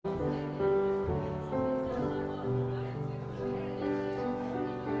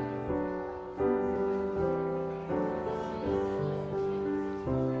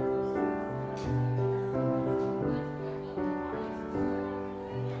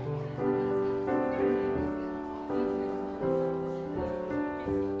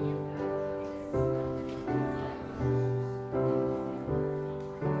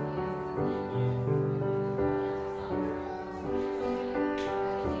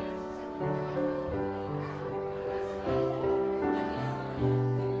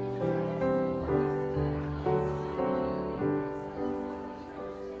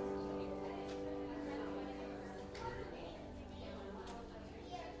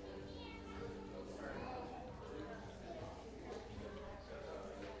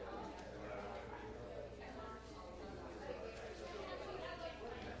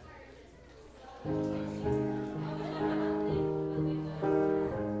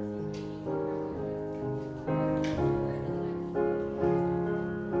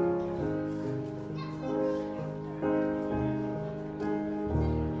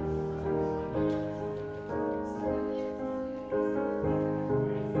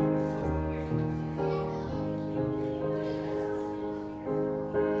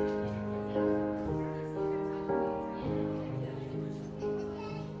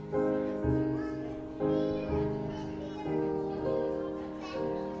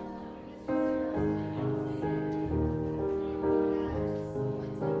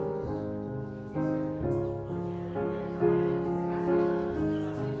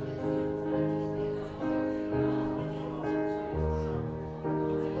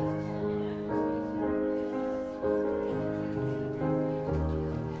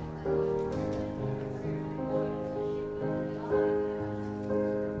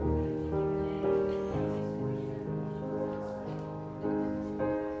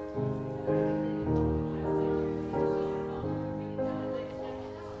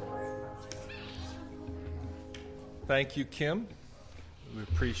Thank you, Kim. We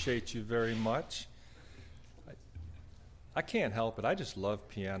appreciate you very much. I can't help it. I just love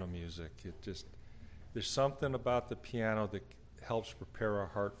piano music. There's something about the piano that helps prepare our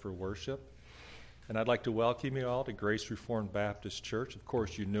heart for worship. And I'd like to welcome you all to Grace Reformed Baptist Church. Of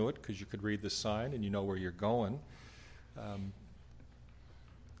course, you knew it because you could read the sign and you know where you're going.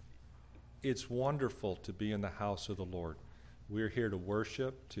 It's wonderful to be in the house of the Lord. We're here to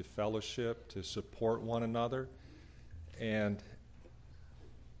worship, to fellowship, to support one another. And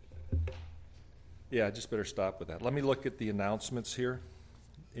yeah, I just better stop with that. Let me look at the announcements here.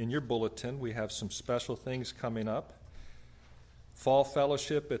 In your bulletin, we have some special things coming up. Fall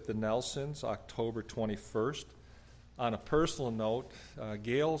Fellowship at the Nelsons, October 21st. On a personal note,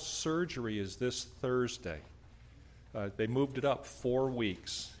 Gail's surgery is this Thursday. They moved it up 4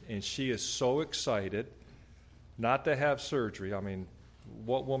 weeks, and she is so excited not to have surgery. I mean,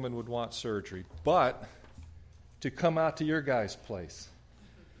 what woman would want surgery? But to come out to your guys' place.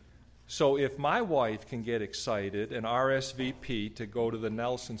 So if my wife can get excited and RSVP to go to the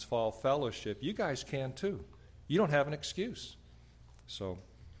Nelsons Fall Fellowship, you guys can too. You don't have an excuse. So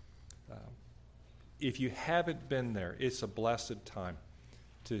if you haven't been there, it's a blessed time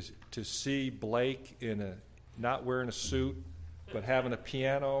to see Blake in not wearing a suit, but having a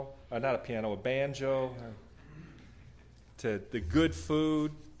piano, a banjo, to the good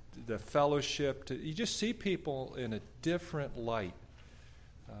food, the fellowship. You just see people in a different light.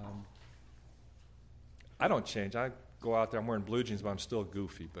 I don't change. I go out there, I'm wearing blue jeans, but I'm still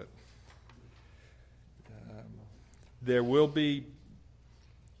goofy. But there will be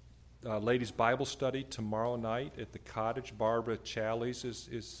ladies' Bible study tomorrow night at the cottage. Barbara Challies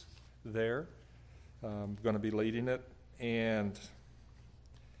is there, going to be leading it. And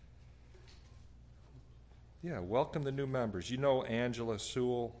yeah, welcome the new members. You know Angela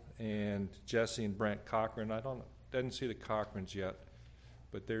Sewell and Jesse and Brent Cochran. Didn't see the Cochrans yet,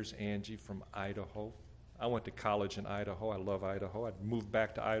 but there's Angie from Idaho. I went to college in Idaho. I love Idaho. I'd move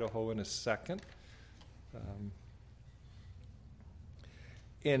back to Idaho in a second.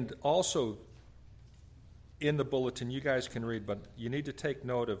 And also, in the bulletin, you guys can read, but you need to take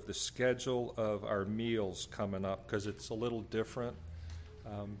note of the schedule of our meals coming up because it's a little different,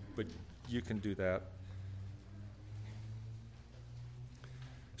 but you can do that.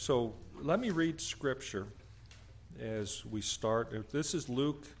 So let me read Scripture as we start. This is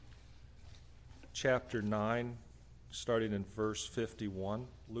Luke chapter 9, starting in verse 51.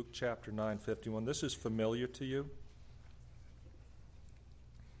 Luke chapter 9, 51. This is familiar to you.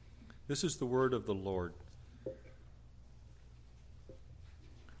 This is the word of the Lord.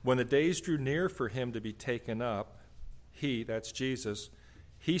 When the days drew near for him to be taken up, that's Jesus,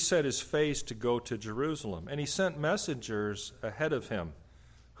 he set his face to go to Jerusalem, and he sent messengers ahead of him,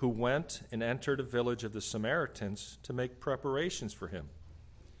 who went and entered a village of the Samaritans to make preparations for him.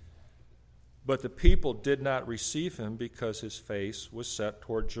 But the people did not receive him because his face was set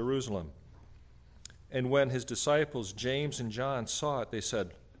toward Jerusalem. And when his disciples James and John saw it, they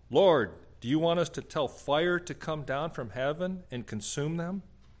said, "Lord, do you want us to tell fire to come down from heaven and consume them?"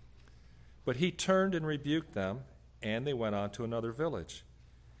 But he turned and rebuked them, and they went on to another village.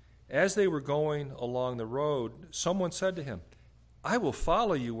 As they were going along the road, someone said to him, "I will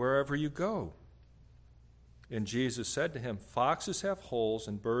follow you wherever you go." And Jesus said to him, "Foxes have holes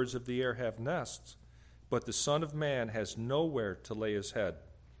and birds of the air have nests, but the Son of Man has nowhere to lay his head."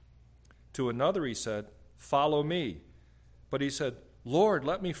 To another he said, "Follow me." But he said, "Lord,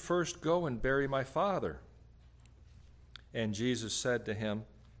 let me first go and bury my father." And Jesus said to him,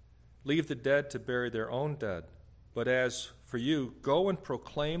 "Leave the dead to bury their own dead, but as for you, go and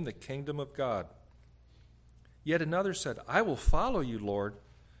proclaim the kingdom of God." Yet another said, "I will follow you, Lord,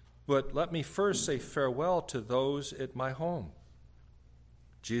 but let me first say farewell to those at my home."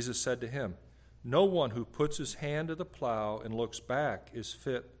 Jesus said to him, "No one who puts his hand to the plow and looks back is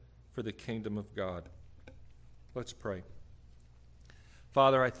fit for the kingdom of God." Let's pray.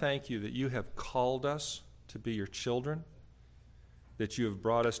 Father, I thank you that you have called us to be your children, that you have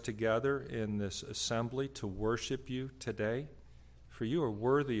brought us together in this assembly to worship you today, for you are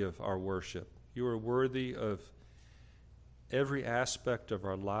worthy of our worship. You are worthy of every aspect of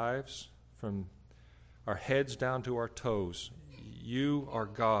our lives, from our heads down to our toes. You are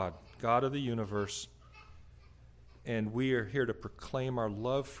God, God of the universe, and we are here to proclaim our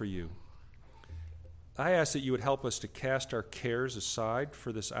love for you. I ask that you would help us to cast our cares aside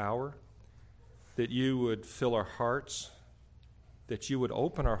for this hour, that you would fill our hearts, that you would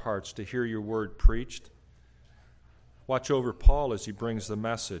open our hearts to hear your word preached. Watch over Paul as he brings the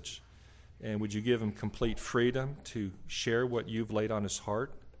message. And would you give him complete freedom to share what you've laid on his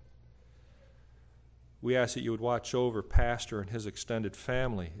heart? We ask that you would watch over Pastor and his extended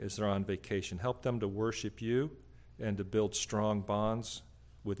family as they're on vacation. Help them to worship you and to build strong bonds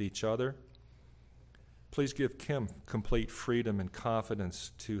with each other. Please give Kim complete freedom and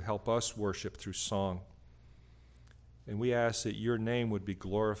confidence to help us worship through song. And we ask that your name would be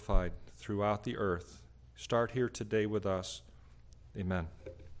glorified throughout the earth. Start here today with us. Amen.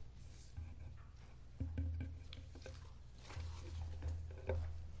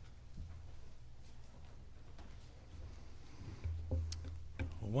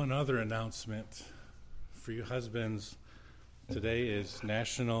 One other announcement for you husbands. Today is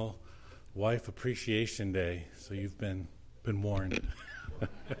National Wife Appreciation Day, so you've been warned.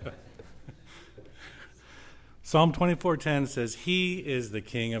 Psalm 24:10 says, "He is the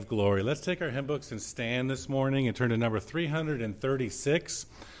King of glory." Let's take our hymn books and stand this morning and turn to number 336.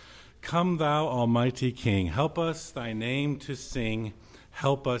 Come thou almighty King, help us thy name to sing,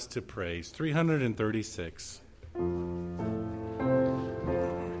 help us to praise. 336.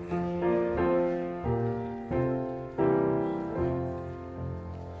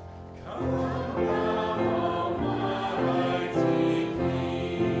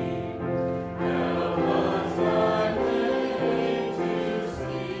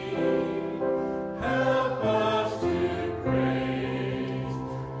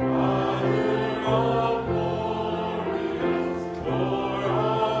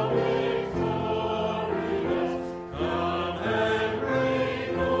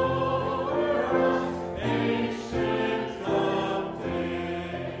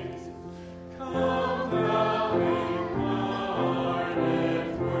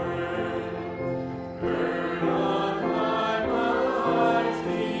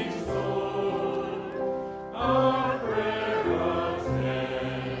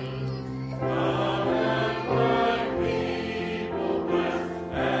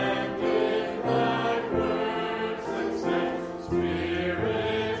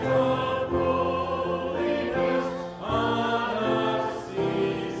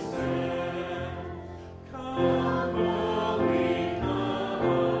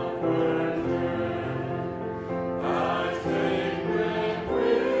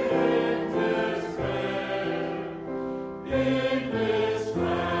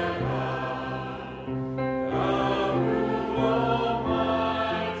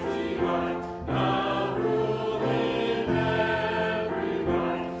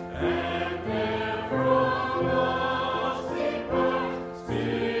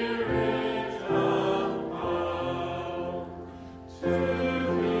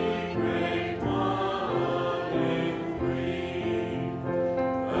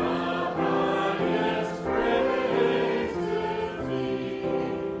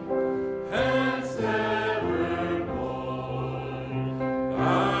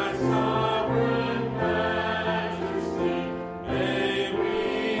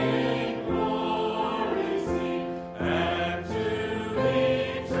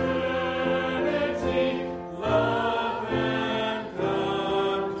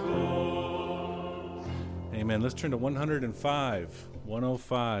 Amen. Let's turn to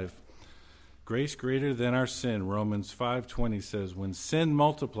 105. Grace greater than our sin. Romans 5:20 says, when sin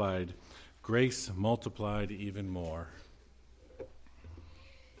multiplied, grace multiplied even more.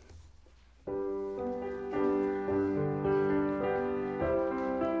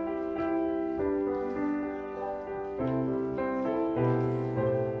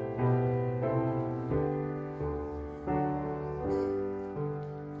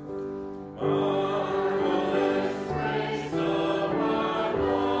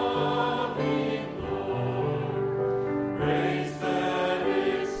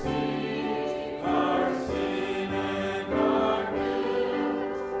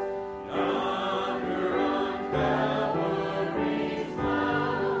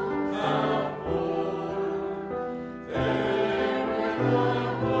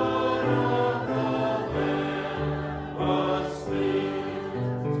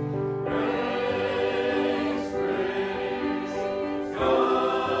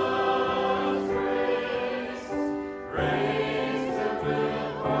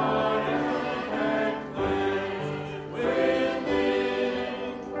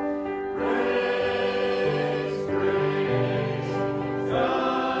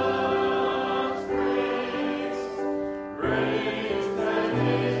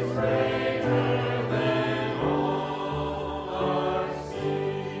 Praise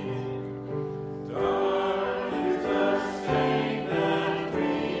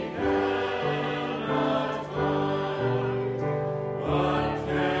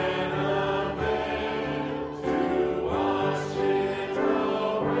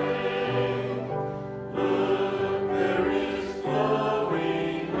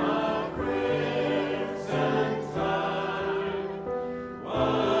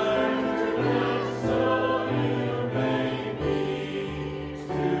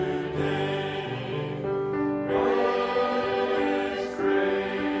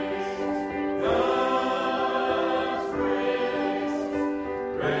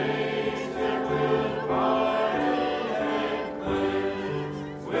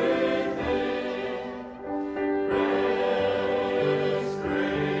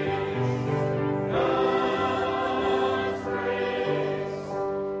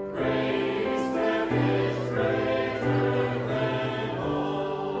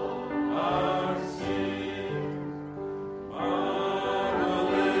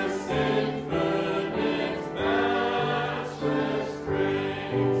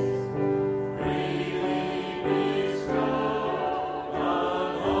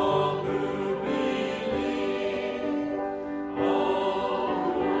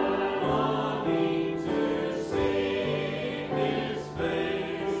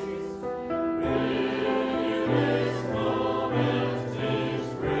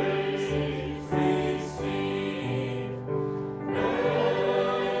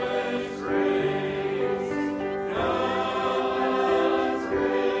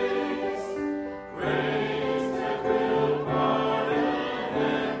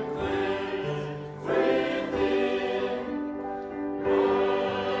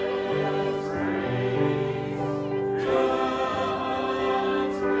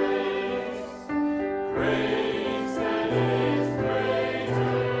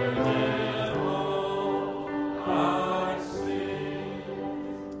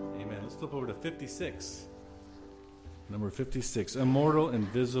Flip over to 56. Number 56. Immortal,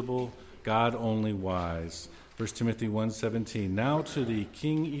 invisible, God only wise. 1 Timothy 1:17. Now to the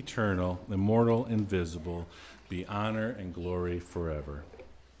King eternal, immortal, invisible, be honor and glory forever.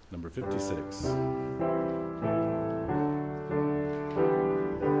 Number 56.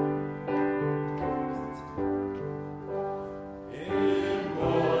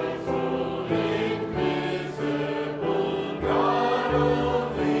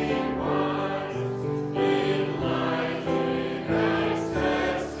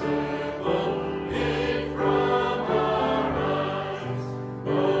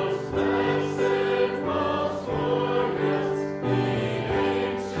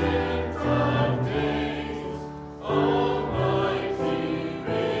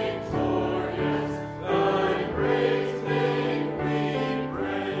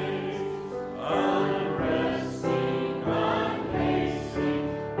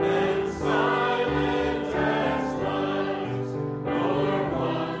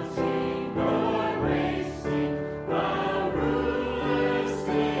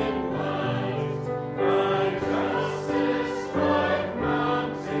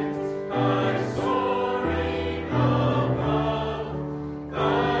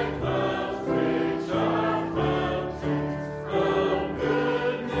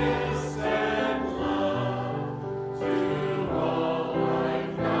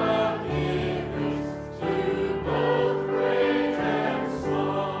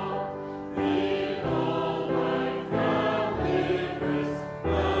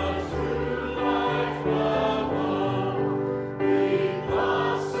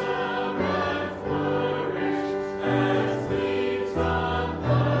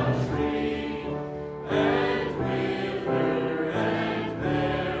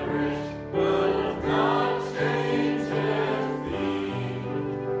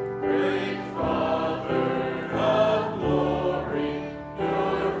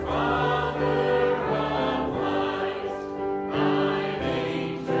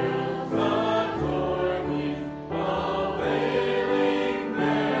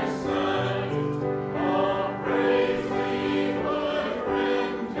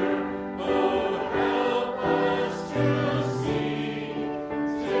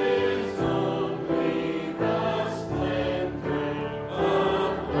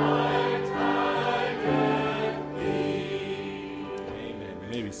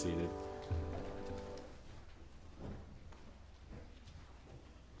 Seated.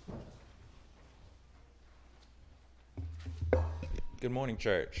 Good morning,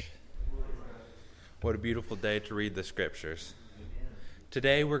 church. What a beautiful day to read the scriptures.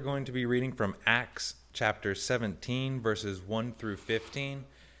 Today we're going to be reading from Acts chapter 17, verses 1 through 15.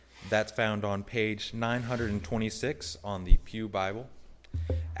 That's found on page 926 on the Pew Bible.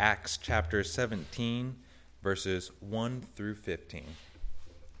 Acts chapter 17, verses 1 through 15.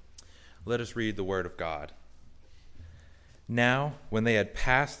 Let us read the word of God. Now, when they had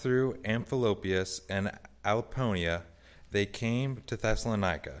passed through Amphilochius and Aloponia, they came to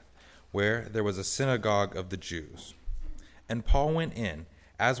Thessalonica, where there was a synagogue of the Jews. And Paul went in,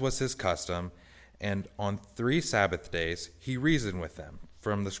 as was his custom, and on 3 Sabbath days he reasoned with them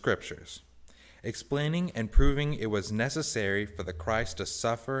from the Scriptures, explaining and proving it was necessary for the Christ to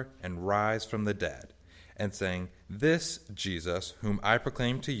suffer and rise from the dead, and saying, "This Jesus, whom I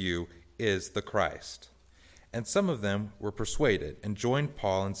proclaim to you, is the Christ." And some of them were persuaded and joined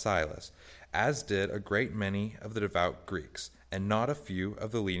Paul and Silas, as did a great many of the devout Greeks, and not a few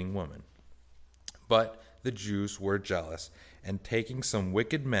of the leading women. But the Jews were jealous, and taking some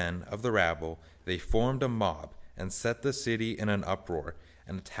wicked men of the rabble, they formed a mob and set the city in an uproar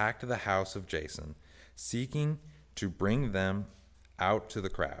and attacked the house of Jason, seeking to bring them out to the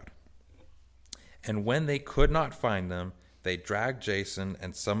crowd. And when they could not find them, they dragged Jason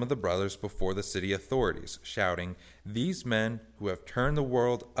and some of the brothers before the city authorities, shouting, "These men who have turned the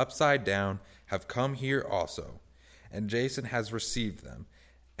world upside down have come here also, and Jason has received them,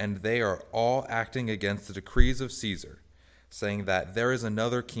 and they are all acting against the decrees of Caesar, saying that there is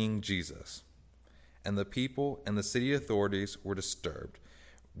another king, Jesus." And the people and the city authorities were disturbed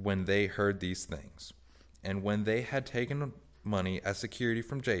when they heard these things. And when they had taken money as security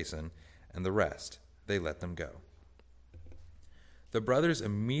from Jason and the rest, they let them go. The brothers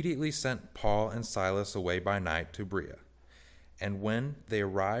immediately sent Paul and Silas away by night to Berea. And when they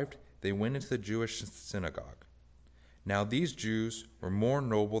arrived, they went into the Jewish synagogue. Now these Jews were more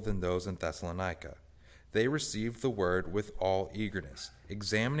noble than those in Thessalonica. They received the word with all eagerness,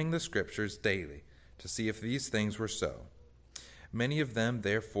 examining the scriptures daily to see if these things were so. Many of them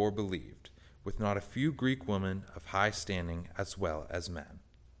therefore believed, with not a few Greek women of high standing as well as men.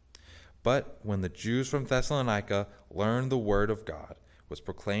 But when the Jews from Thessalonica learned the word of God was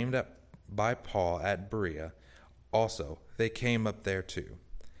proclaimed by Paul at Berea, also they came up there too,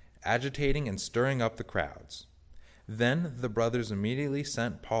 agitating and stirring up the crowds. Then the brothers immediately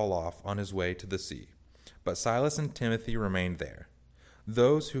sent Paul off on his way to the sea, but Silas and Timothy remained there.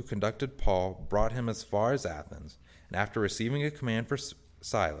 Those who conducted Paul brought him as far as Athens, and after receiving a command for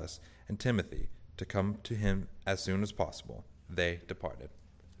Silas and Timothy to come to him as soon as possible, they departed.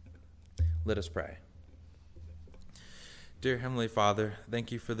 Let us pray. Dear Heavenly Father,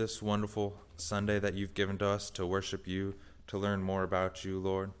 thank you for this wonderful Sunday that you've given to us to worship you, to learn more about you,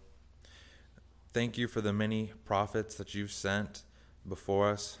 Lord. Thank you for the many prophets that you've sent before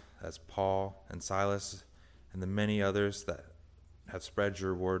us, as Paul and Silas and the many others that have spread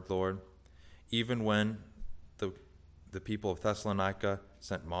your word, Lord. Even when the people of Thessalonica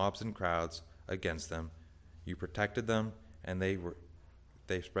sent mobs and crowds against them, you protected them, and they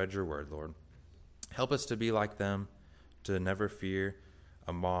spread your word, Lord. Help us to be like them, to never fear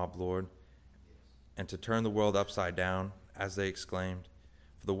a mob, Lord, and to turn the world upside down, as they exclaimed.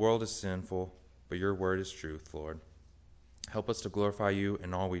 For the world is sinful, but your word is truth, Lord. Help us to glorify you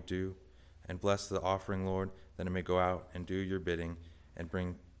in all we do, and bless the offering, Lord, that it may go out and do your bidding and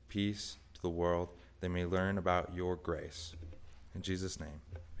bring peace to the world. They may learn about your grace. In Jesus' name,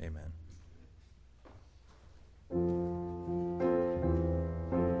 amen.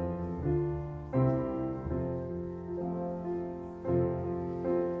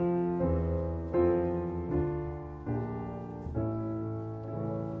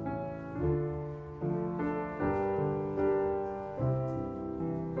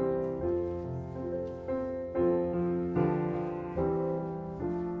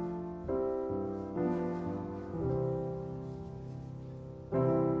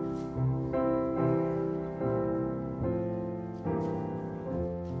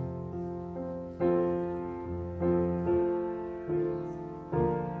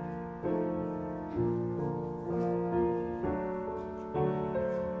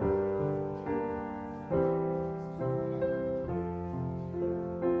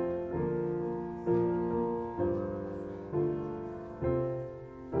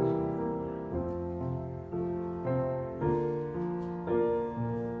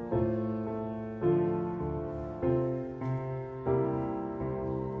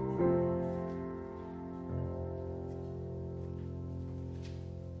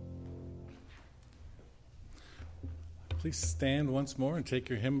 Please stand once more and take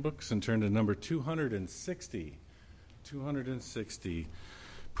your hymn books and turn to number 260. 260.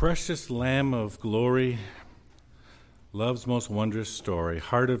 Precious Lamb of Glory, love's most wondrous story,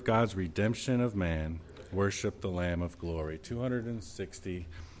 heart of God's redemption of man, worship the Lamb of Glory. 260,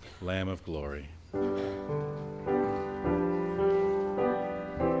 Lamb of Glory. There would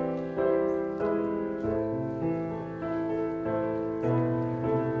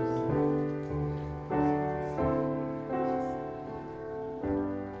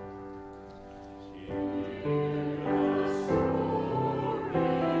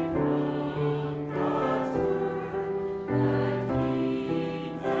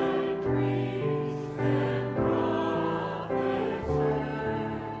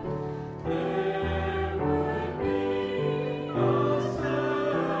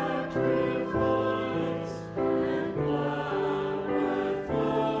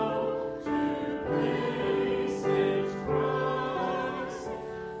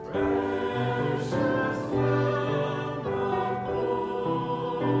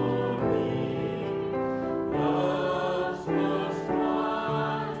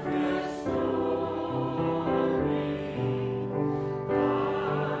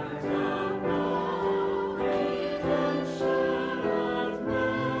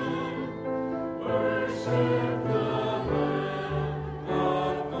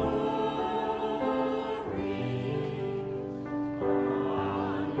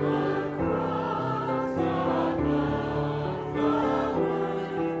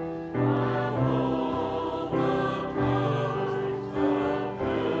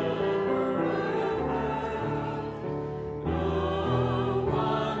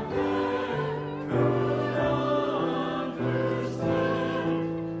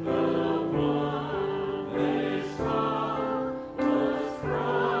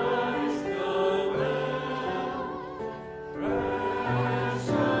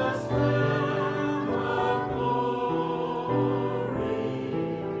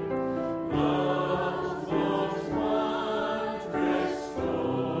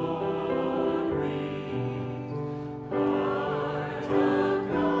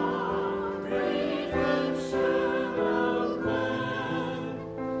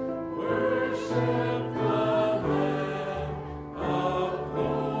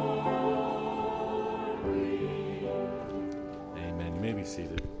be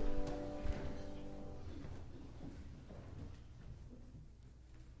seated.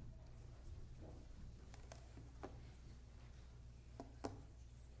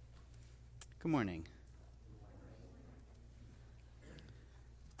 Good morning.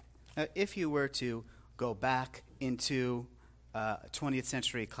 If you were to go back into a 20th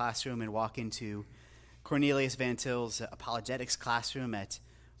century classroom and walk into Cornelius Van Til's apologetics classroom at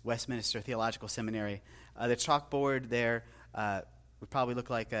Westminster Theological Seminary, the chalkboard there would probably look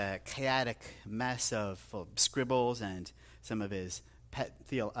like a chaotic mess of scribbles and some of his pet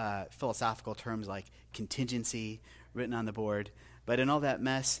philosophical terms like contingency written on the board. But in all that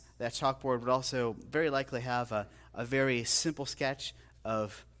mess, that chalkboard would also very likely have a very simple sketch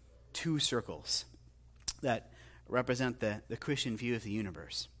of two circles that represent the Christian view of the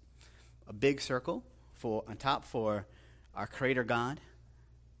universe. A big circle on top for our Creator God,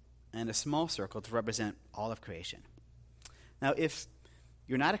 and a small circle to represent all of creation. Now, if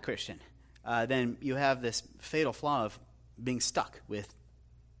you're not a Christian, then you have this fatal flaw of being stuck with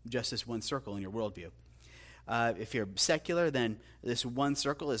just this one circle in your worldview. If you're secular, then this one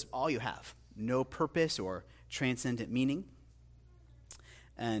circle is all you have. No purpose or transcendent meaning.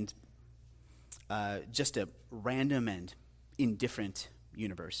 And just a random and indifferent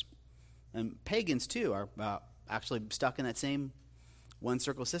universe. And pagans, too, are actually stuck in that same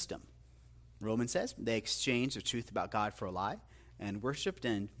one-circle system. Romans says they exchanged the truth about God for a lie and worshipped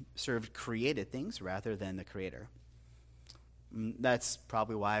and served created things rather than the Creator. That's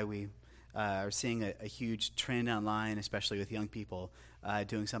probably why we are seeing a huge trend online, especially with young people,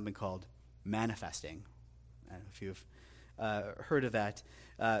 doing something called manifesting. I don't know if you've heard of that.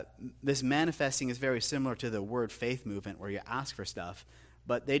 This manifesting is very similar to the word faith movement where you ask for stuff,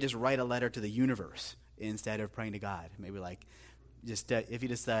 but they just write a letter to the universe instead of praying to God. Maybe like if you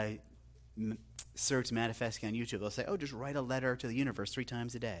just search manifesting on YouTube, they'll say, just write a letter to the universe 3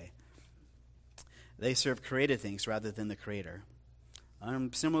 times a day. They serve created things rather than the Creator.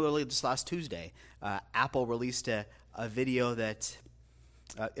 Similarly, just last Tuesday, Apple released a video that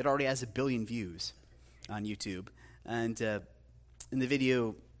it already has 1 billion views on YouTube. And in the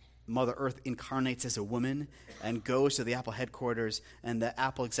video, Mother Earth incarnates as a woman and goes to the Apple headquarters, and the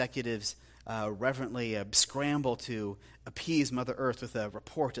Apple executives reverently scramble to appease Mother Earth with a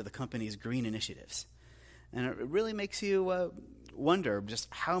report of the company's green initiatives. And it really makes you wonder just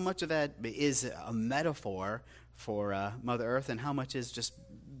how much of that is a metaphor for Mother Earth and how much is just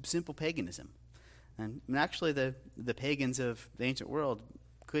simple paganism. And actually the pagans of the ancient world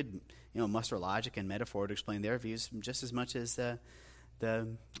could muster logic and metaphor to explain their views just as much as the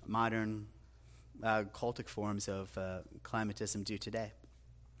modern cultic forms of climatism do today.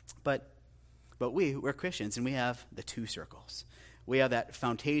 But we're Christians, and we have the two circles. We have that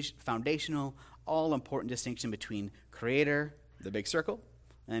foundational, all-important distinction between Creator, the big circle,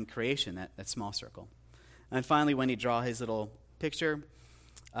 and creation, that small circle. And finally, when he draw his little picture,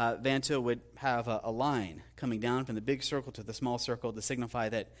 Van Til would have a line coming down from the big circle to the small circle to signify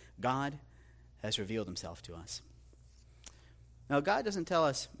that God has revealed himself to us. Now, God doesn't tell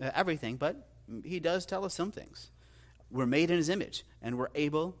us everything, but he does tell us some things. We're made in his image, and we're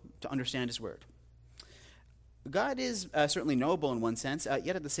able to understand his word. God is certainly knowable in one sense,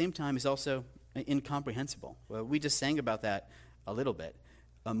 yet at the same time he's also incomprehensible. Well, we just sang about that a little bit.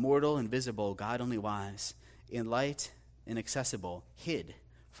 Immortal, invisible, God only wise, in light, inaccessible, hid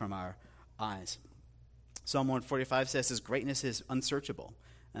from our eyes. Psalm 145 says his greatness is unsearchable.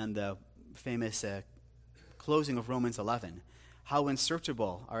 And the famous closing of Romans 11, how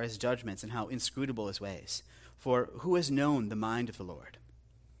unsearchable are his judgments and how inscrutable his ways. For who has known the mind of the Lord?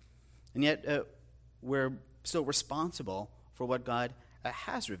 And yet we're still responsible for what God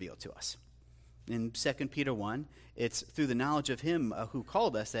has revealed to us. In 2 Peter 1, it's through the knowledge of him who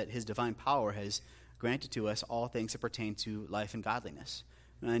called us that his divine power has granted to us all things that pertain to life and godliness.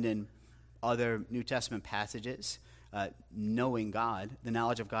 And in other New Testament passages, knowing God, the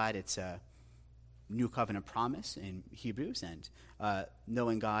knowledge of God, it's a new covenant promise in Hebrews, and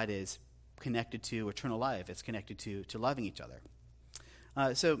knowing God is connected to eternal life. It's connected to loving each other.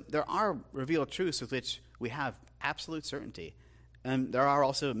 So there are revealed truths with which we have absolute certainty. And there are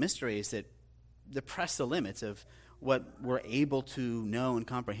also mysteries that press the limits of what we're able to know and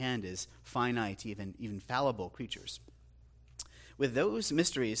comprehend as finite, even fallible creatures. With those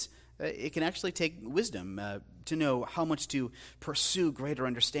mysteries, it can actually take wisdom to know how much to pursue greater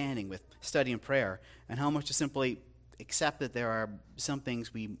understanding with study and prayer, and how much to simply accept that there are some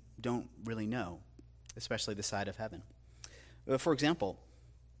things we don't really know, especially the side of heaven. For example,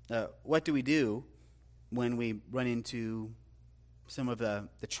 what do we do when we run into some of the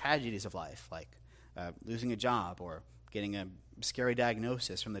tragedies of life, like losing a job or getting a scary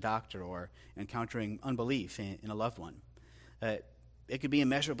diagnosis from the doctor, or encountering unbelief in a loved one. It could be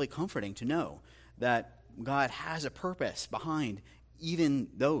immeasurably comforting to know that God has a purpose behind even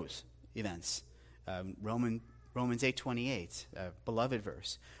those events. Romans 8:28, a beloved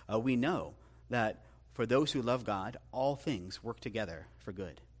verse. We know that for those who love God, all things work together for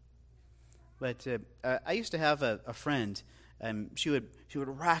good. But I used to have a friend. She would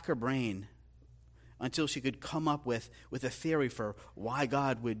rack her brain until she could come up with a theory for why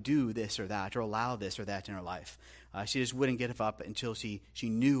God would do this or that, or allow this or that in her life. She just wouldn't give up until she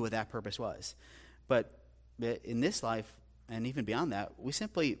knew what that purpose was. But in this life, and even beyond that, we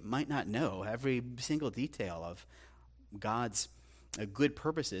simply might not know every single detail of God's good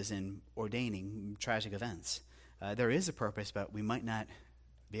purposes in ordaining tragic events. There is a purpose, but we might not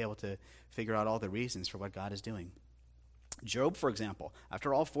be able to figure out all the reasons for what God is doing. Job, for example,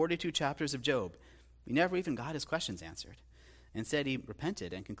 after all 42 chapters of Job, he never even got his questions answered. Instead, he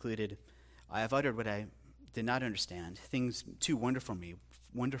repented and concluded, I have uttered what I did not understand, things too wonderful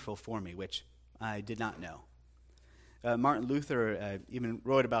for me, which I did not know. Martin Luther even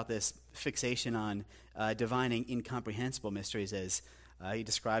wrote about this fixation on divining incomprehensible mysteries, as he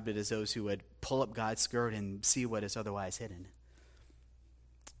described it as those who would pull up God's skirt and see what is otherwise hidden.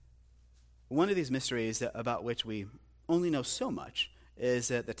 One of these mysteries about which we only know so much is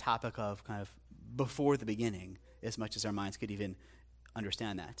the topic of kind of before the beginning, as much as our minds could even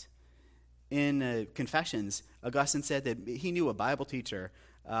understand that. In Confessions, Augustine said that he knew a Bible teacher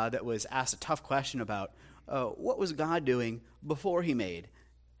that was asked a tough question about what was God doing before he made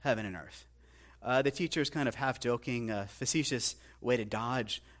heaven and earth. The teacher's kind of half-joking, facetious way to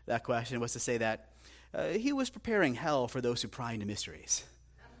dodge that question was to say that he was preparing hell for those who pry into mysteries.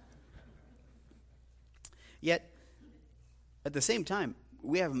 Yet, at the same time,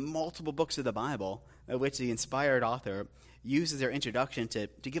 we have multiple books of the Bible which the inspired author uses their introduction to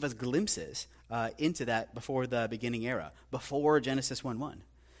give us glimpses into that before the beginning era, before Genesis 1:1.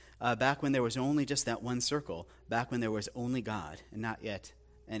 Back when there was only just that one circle, back when there was only God and not yet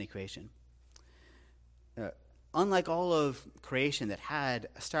any creation. Unlike all of creation that had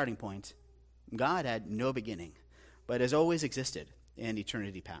a starting point, God had no beginning, but has always existed in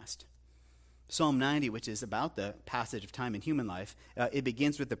eternity past. Psalm 90, which is about the passage of time in human life, it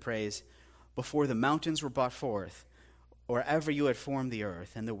begins with the praise, before the mountains were brought forth, or ever you had formed the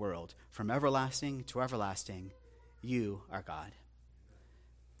earth and the world, from everlasting to everlasting, you are God.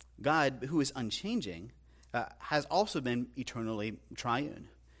 God, who is unchanging, has also been eternally triune.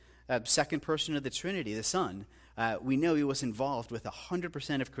 Second person of the Trinity, the Son, we know he was involved with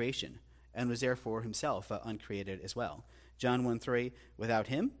 100% of creation and was therefore himself uncreated as well. John 1:3, without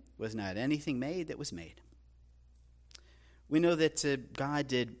him was not anything made that was made. We know that God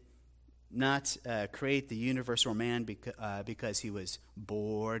did not create the universe or man because he was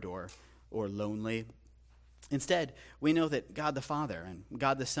bored or lonely. Instead, we know that God the Father and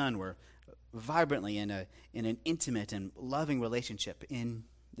God the Son were vibrantly in an intimate and loving relationship in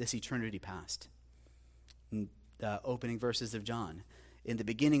this eternity past. In the opening verses of John, in the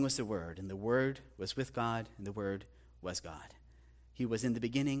beginning was the Word, and the Word was with God, and the Word was God. He was in the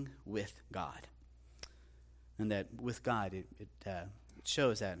beginning with God. And that with God, it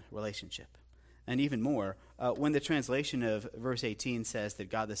shows that relationship. And even more, when the translation of verse 18 says that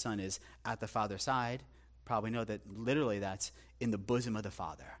God the Son is at the Father's side, probably know that literally that's in the bosom of the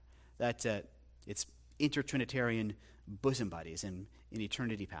Father. That it's intertrinitarian bosom buddies in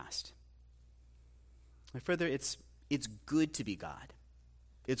eternity past. And further, it's good to be God.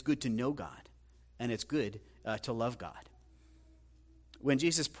 It's good to know God. And it's good to love God. When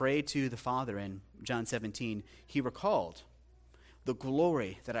Jesus prayed to the Father in John 17, he recalled the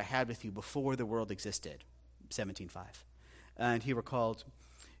glory that I had with you before the world existed, 17:5. And he recalled,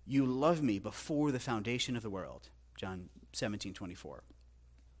 you loved me before the foundation of the world, John 17:24.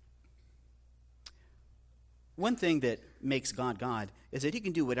 One thing that makes God God is that he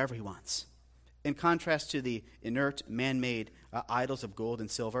can do whatever he wants. In contrast to the inert, man-made idols of gold and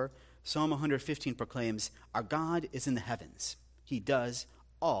silver, Psalm 115 proclaims, our God is in the heavens. He does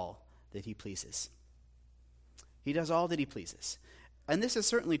all that he pleases. He does all that he pleases. And this is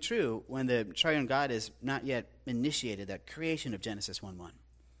certainly true when the triune God is not yet initiated that creation of Genesis 1:1.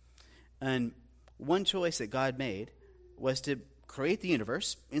 And one choice that God made was to create the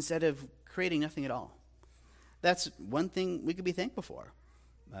universe instead of creating nothing at all. That's one thing we could be thankful for.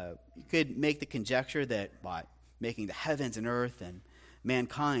 You could make the conjecture that by making the heavens and earth and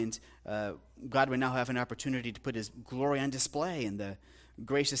mankind, God would now have an opportunity to put his glory on display in the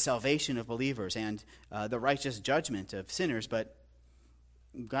gracious salvation of believers and the righteous judgment of sinners, but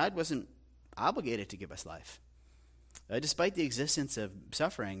God wasn't obligated to give us life. Despite the existence of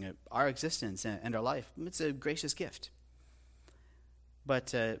suffering, our existence and our life, it's a gracious gift.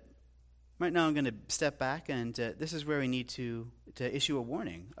 But right now I'm going to step back, and this is where we need to issue a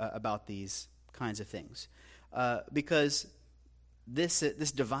warning about these kinds of things. Because this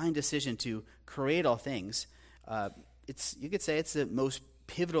divine decision to create all things, you could say it's the most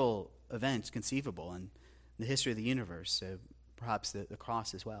pivotal event conceivable in the history of the universe, perhaps the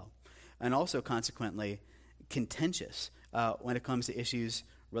cross as well. And also, consequently, contentious when it comes to issues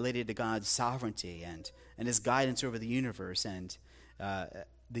related to God's sovereignty and his guidance over the universe and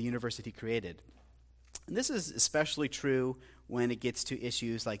the universe that he created. And this is especially true when it gets to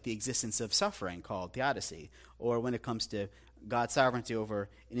issues like the existence of suffering, called theodicy, or when it comes to God's sovereignty over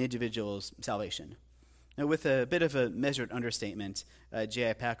an individual's salvation. Now, with a bit of a measured understatement,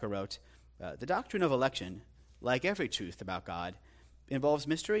 J.I. Packer wrote, the doctrine of election, like every truth about God, involves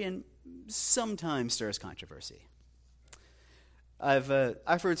mystery and sometimes stirs controversy. I've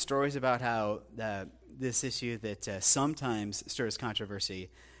heard stories about how this issue that sometimes stirs controversy.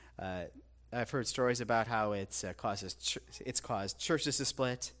 I've heard stories about how it's caused churches to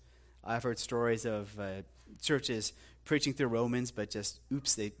split. I've heard stories of churches preaching through Romans, but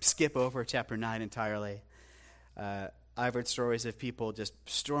they skip over chapter 9 entirely. I've heard stories of people just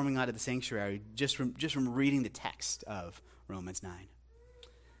storming out of the sanctuary just from reading the text of Romans 9.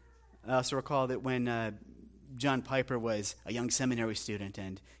 I also recall that when John Piper was a young seminary student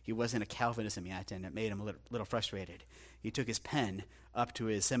and he wasn't a Calvinism yet, and it made him a little frustrated, he took his pen up to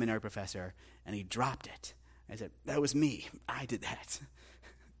his seminary professor and he dropped it. I said, "That was me. I did that."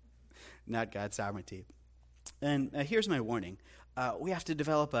 Not God's sovereignty. And here's my warning. We have to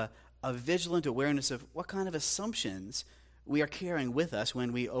develop a vigilant awareness of what kind of assumptions we are carrying with us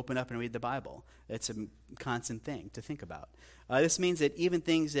when we open up and read the Bible. It's a constant thing to think about. This means that even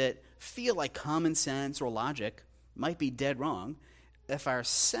things that feel like common sense or logic might be dead wrong if our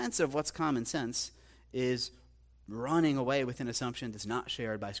sense of what's common sense is running away with an assumption that's not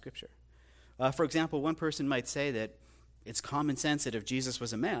shared by Scripture. For example, one person might say that it's common sense that if Jesus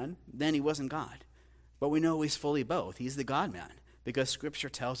was a man, then he wasn't God. But we know he's fully both. He's the God-man because Scripture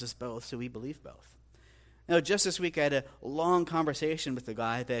tells us both, so we believe both. Now, just this week, I had a long conversation with a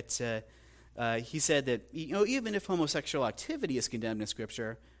guy that he said that, even if homosexual activity is condemned in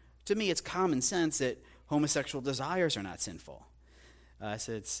Scripture, to me it's common sense that homosexual desires are not sinful.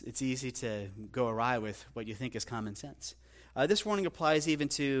 So it's easy to go awry with what you think is common sense. This warning applies even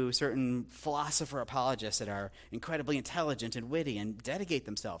to certain philosopher apologists that are incredibly intelligent and witty and dedicate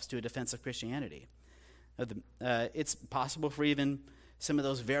themselves to a defense of Christianity. It's possible for even some of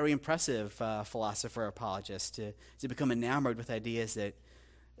those very impressive philosopher apologists to become enamored with ideas that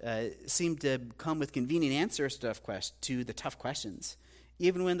seem to come with convenient answers to the tough questions,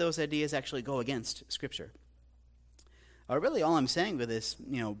 even when those ideas actually go against Scripture. Really, all I'm saying with this,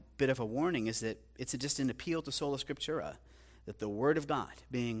 bit of a warning is that it's just an appeal to sola scriptura, that the Word of God,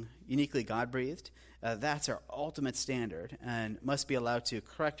 being uniquely God-breathed, that's our ultimate standard and must be allowed to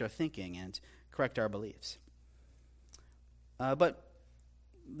correct our thinking and correct our beliefs. But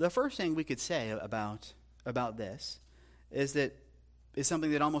the first thing we could say about this is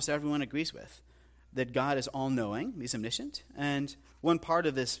something that almost everyone agrees with, that God is all-knowing, he's omniscient, and one part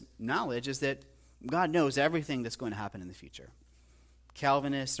of this knowledge is that God knows everything that's going to happen in the future.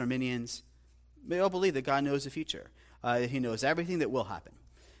 Calvinists, Arminians, they all believe that God knows the future. He knows everything that will happen.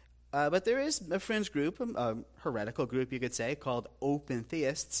 But there is a fringe group, a heretical group, you could say, called open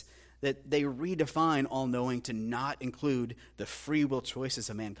theists, that they redefine all-knowing to not include the free will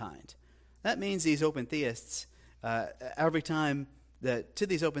choices of mankind. That means these open theists, every time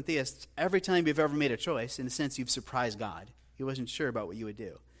you've ever made a choice, in a sense, you've surprised God. He wasn't sure about what you would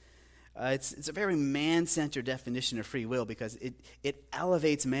do. It's a very man-centered definition of free will because it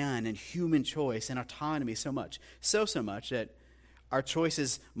elevates man and human choice and autonomy so much that our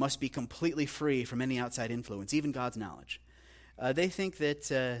choices must be completely free from any outside influence, even God's knowledge. They think that,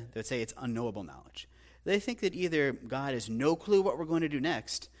 they would say it's unknowable knowledge. They think that either God has no clue what we're going to do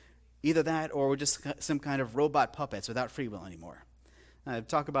next, either that or we're just some kind of robot puppets without free will anymore.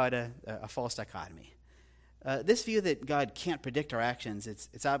 Talk about a false dichotomy. This view that God can't predict our actions,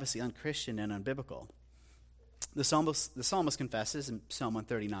 it's obviously unchristian and unbiblical. The psalmist confesses in Psalm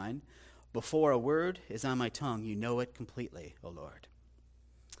 139, "Before a word is on my tongue, you know it completely, O Lord."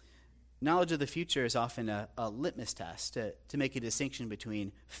 Knowledge of the future is often a litmus test to make a distinction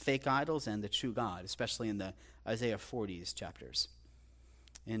between fake idols and the true God, especially in the Isaiah 40s chapters.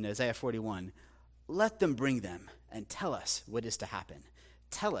 In Isaiah 41, "Let them bring them and tell us what is to happen.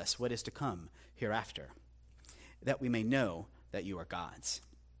 Tell us what is to come hereafter, that we may know that you are gods."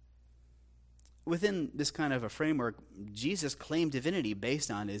 within this kind of a framework, Jesus claimed divinity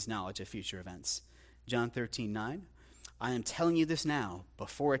based on his knowledge of future events. John 13:9, I am telling you this now,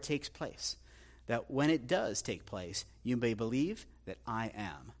 before it takes place, that when it does take place, you may believe that I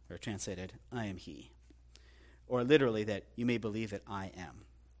am, or translated, I am he. Or literally, that you may believe that I am.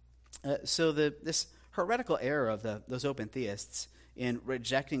 So this heretical error of those open theists in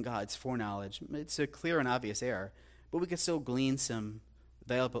rejecting God's foreknowledge, it's a clear and obvious error, but we could still glean some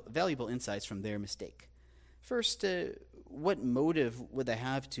valuable insights from their mistake. First, what motive would they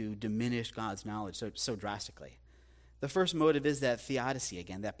have to diminish God's knowledge so drastically? The first motive is that theodicy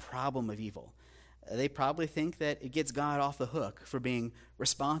again, that problem of evil. They probably think that it gets God off the hook for being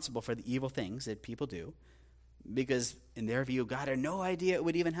responsible for the evil things that people do, because in their view, God had no idea it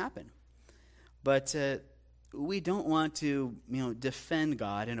would even happen. But we don't want to defend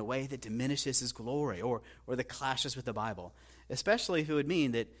God in a way that diminishes his glory or that clashes with the Bible, especially if it would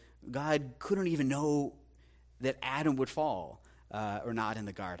mean that God couldn't even know that Adam would fall or not in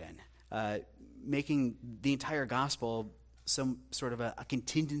the garden, making the entire gospel some sort of a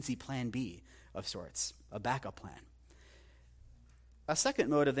contingency plan B of sorts, a backup plan. A second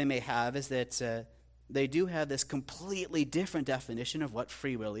motive they may have is that they do have this completely different definition of what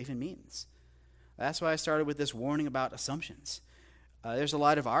free will even means. That's why I started with this warning about assumptions. There's a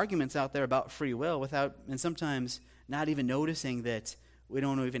lot of arguments out there about free will and sometimes not even noticing that we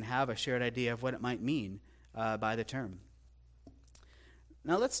don't even have a shared idea of what it might mean by the term.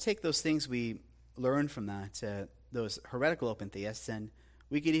 Now let's take those things we learned from that, those heretical open theists, and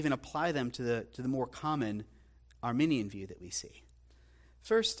we could even apply them to the more common Arminian view that we see.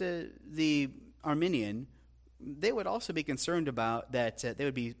 First, the Arminian, they would also be concerned about that, they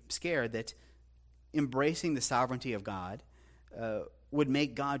would be scared that embracing the sovereignty of God would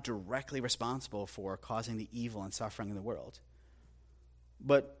make God directly responsible for causing the evil and suffering in the world.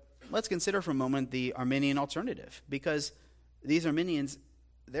 But let's consider for a moment the Arminian alternative, because these Arminians,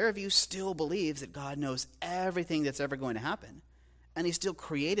 their view still believes that God knows everything that's ever going to happen, and he still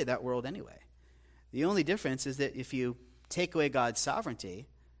created that world anyway. The only difference is that if you take away God's sovereignty,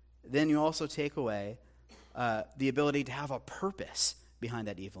 then you also take away the ability to have a purpose behind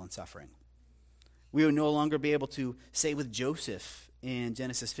that evil and suffering. We would no longer be able to say with Joseph in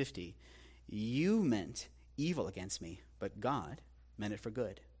Genesis 50, you meant evil against me, but God meant it for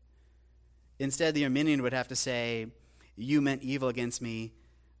good. Instead, the Arminian would have to say, you meant evil against me,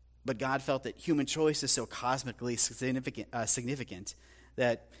 but God felt that human choice is so cosmically significant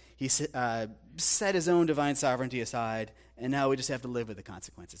that he set his own divine sovereignty aside, and now we just have to live with the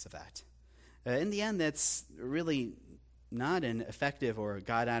consequences of that. In the end, that's really not an effective or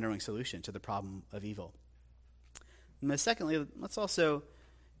God-honoring solution to the problem of evil. And secondly, let's also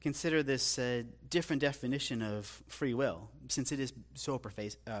consider this different definition of free will, since it is so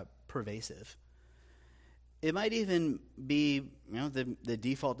pervasive. It might even be, the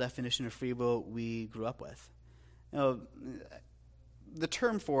default definition of free will we grew up with. The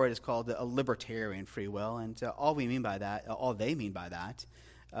term for it is called a libertarian free will, and all they mean by that,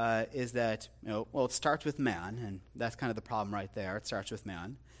 is that, it starts with man, and that's kind of the problem right there. It starts with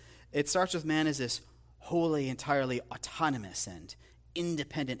man. It starts with man as this wholly, entirely autonomous and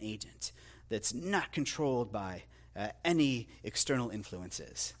independent agent that's not controlled by any external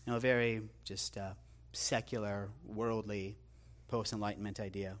influences. Very just secular, worldly, post-Enlightenment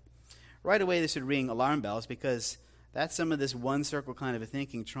idea. Right away, this should ring alarm bells, because that's some of this one-circle kind of a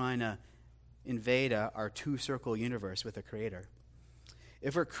thinking trying to invade our two-circle universe with a creator.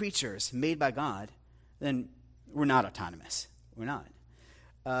 If we're creatures made by God, then we're not autonomous. We're not.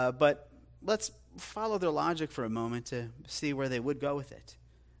 But let's follow their logic for a moment to see where they would go with it.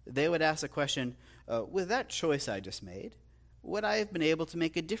 They would ask the question, with that choice I just made, would I have been able to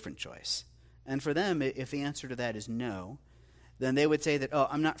make a different choice? And for them, if the answer to that is no, then they would say that,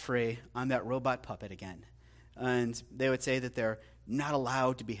 I'm not free, I'm that robot puppet again. And they would say that they're not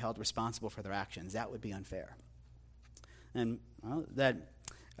allowed to be held responsible for their actions. That would be unfair. And that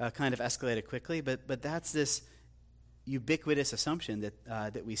kind of escalated quickly, but that's this ubiquitous assumption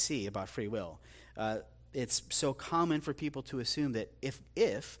that we see about free will. It's so common for people to assume that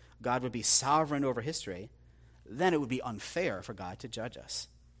if God would be sovereign over history, then it would be unfair for God to judge us.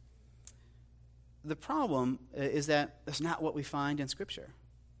 The problem is that that's not what we find in Scripture.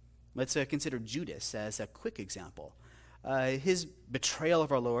 Let's consider Judas as a quick example. His betrayal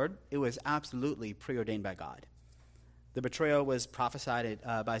of our Lord, it was absolutely preordained by God. The betrayal was prophesied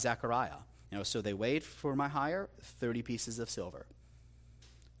by Zechariah. So they weighed for my hire 30 pieces of silver.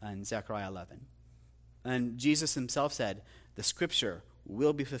 In Zechariah 11. And Jesus himself said, the scripture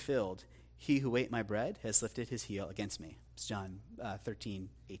will be fulfilled. He who ate my bread has lifted his heel against me. It's John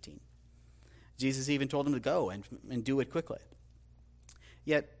 13:18. Jesus even told him to go and do it quickly.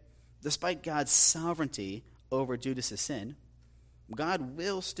 Yet, despite God's sovereignty over Judas' sin, God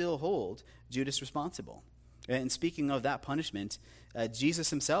will still hold Judas responsible. And speaking of that punishment,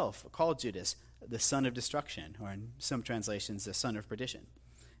 Jesus himself called Judas the son of destruction, or in some translations, the son of perdition,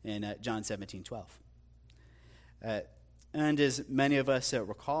 in John 17:12. And as many of us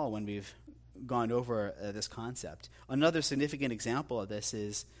recall when we've gone over this concept, another significant example of this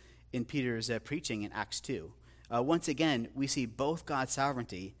is in Peter's preaching in Acts 2. Once again, we see both God's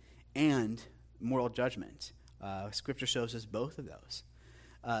sovereignty and moral judgment. Scripture shows us both of those.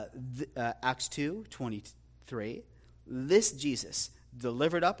 Acts 2:23, this Jesus,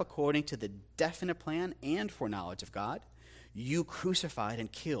 delivered up according to the definite plan and foreknowledge of God, you crucified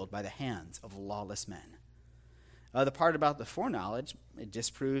and killed by the hands of lawless men. The part about the foreknowledge, it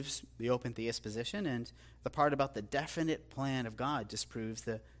disproves the open theist position, and the part about the definite plan of God disproves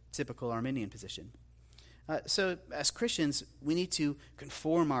the typical Arminian position. So as Christians, we need to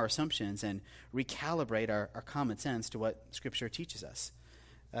conform our assumptions and recalibrate our common sense to what Scripture teaches us.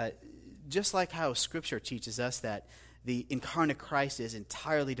 Just like how Scripture teaches us that the incarnate Christ is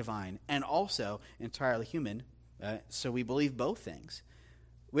entirely divine and also entirely human, so we believe both things.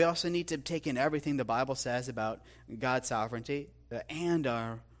 We also need to take in everything the Bible says about God's sovereignty and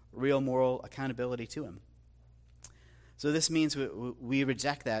our real moral accountability to him. So this means we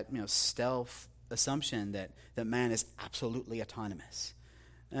reject that stealth assumption that man is absolutely autonomous.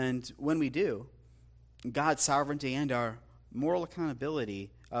 And when we do, God's sovereignty and our moral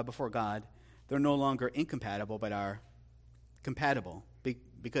accountability before God, they're no longer incompatible but are compatible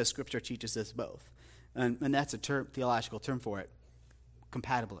because Scripture teaches us both. And that's a theological term for it,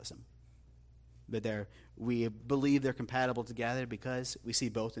 compatibilism. But we believe they're compatible together because we see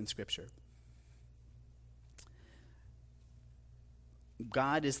both in Scripture.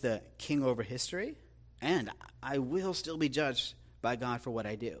 God is the king over history, and I will still be judged by God for what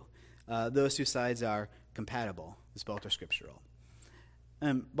I do. Those two sides are compatible, as both are scriptural.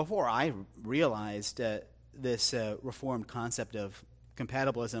 Before I realized this Reformed concept of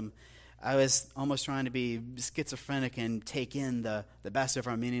compatibilism, I was almost trying to be schizophrenic and take in the best of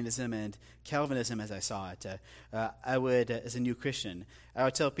Arminianism and Calvinism as I saw it. I would, as a new Christian, I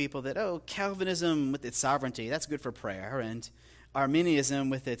would tell people that, Calvinism with its sovereignty, that's good for prayer, and Arminianism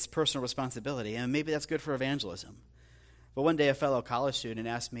with its personal responsibility, and maybe that's good for evangelism. But one day a fellow college student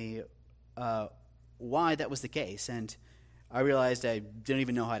asked me why that was the case, and I realized I didn't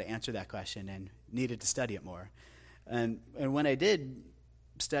even know how to answer that question and needed to study it more. And when I did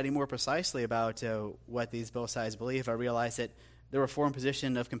study more precisely about what these both sides believe, I realized that the Reformed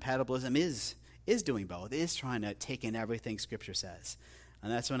position of compatibilism is doing both, is trying to take in everything Scripture says. And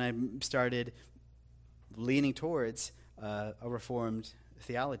that's when I started leaning towards a Reformed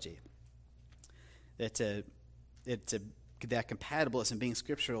theology. That compatibilism, being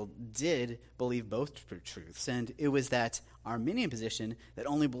scriptural, did believe both truths, and it was that Arminian position that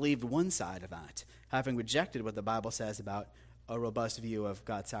only believed one side of that, having rejected what the Bible says about a robust view of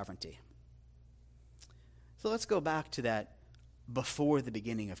God's sovereignty. So let's go back to that before the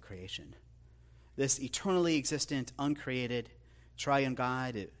beginning of creation. This eternally existent, uncreated, triune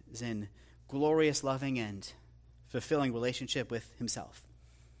God is in glorious, loving, and fulfilling relationship with himself.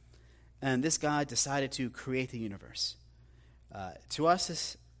 And this God decided to create the universe. To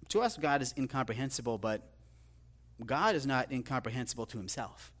us, God is incomprehensible, but God is not incomprehensible to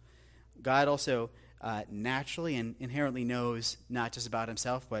himself. God also naturally and inherently knows not just about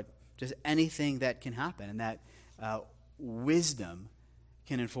himself, but just anything that can happen, and that wisdom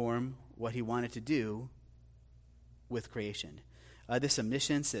can inform what he wanted to do with creation. This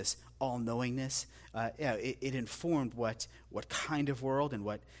omniscience, this all-knowingness, it informed what kind of world and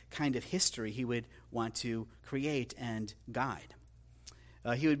what kind of history he would want to create and guide.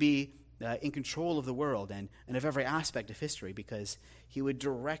 He would be in control of the world and of every aspect of history, because he would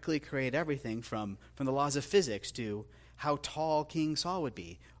directly create everything from the laws of physics to how tall King Saul would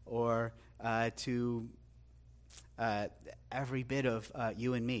be, or to every bit of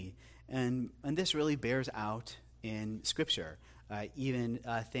you and me. And this really bears out in Scripture. Even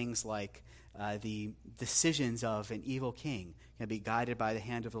things like the decisions of an evil king can be guided by the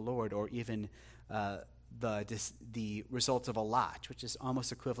hand of the Lord, or even the results of a lot, which is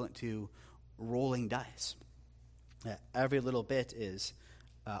almost equivalent to rolling dice. Every little bit is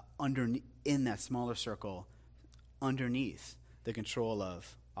in that smaller circle, underneath the control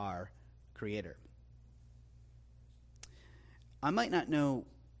of our Creator. I might not know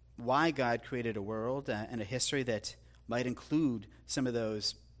why God created a world and a history that might include some of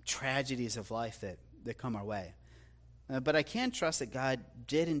those tragedies of life that come our way. But I can trust that God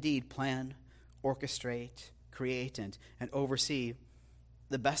did indeed plan orchestrate, create, and oversee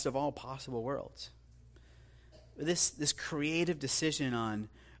the best of all possible worlds. This creative decision on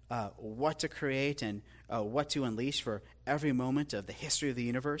what to create and what to unleash for every moment of the history of the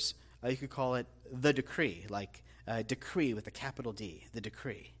universe, you could call it the decree, like decree with a capital D, the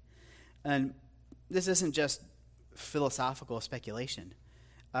decree. And this isn't just philosophical speculation.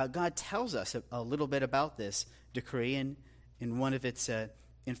 God tells us a little bit about this decree in one of its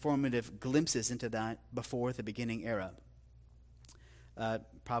informative glimpses into that before the beginning era.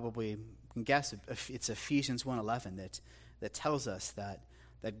 Probably you can guess it's Ephesians 1:11 that tells us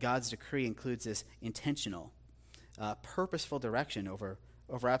that God's decree includes this intentional, purposeful direction over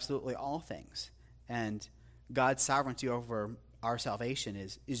absolutely all things. And God's sovereignty over our salvation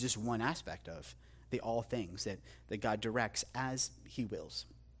is just one aspect of the all things that God directs as he wills.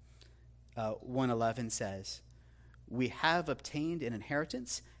 1:11 says, "We have obtained an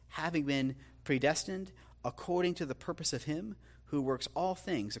inheritance, having been predestined according to the purpose of him who works all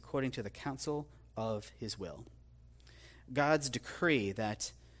things according to the counsel of his will." God's decree,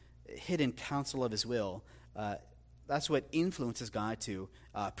 that hidden counsel of his will, that's what influences God to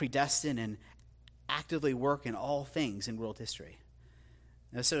predestine and actively work in all things in world history.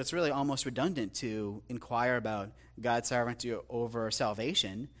 So it's really almost redundant to inquire about God's sovereignty over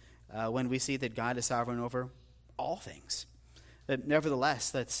salvation when we see that God is sovereign over all things. But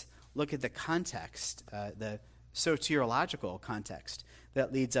nevertheless, let's look at the context, the soteriological context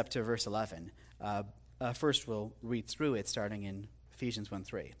that leads up to verse 11. First, we'll read through it starting in Ephesians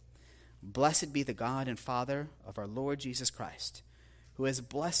 1:3. "Blessed be the God and Father of our Lord Jesus Christ, who has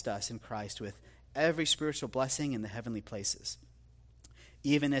blessed us in Christ with every spiritual blessing in the heavenly places,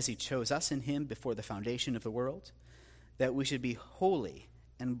 even as he chose us in him before the foundation of the world, that we should be holy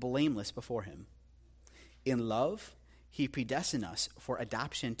and blameless before him. In love, he predestined us for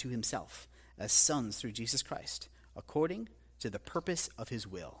adoption to himself as sons through Jesus Christ, according to the purpose of his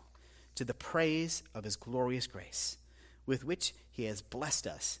will, to the praise of his glorious grace, with which he has blessed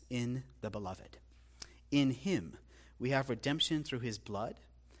us in the beloved. In him we have redemption through his blood,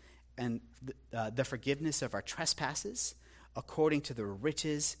 and the forgiveness of our trespasses, according to the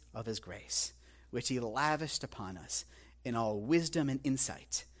riches of his grace, which he lavished upon us in all wisdom and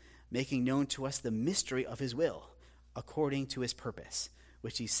insight, making known to us the mystery of his will, according to his purpose,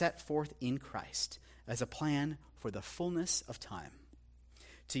 which he set forth in Christ as a plan for the fullness of time,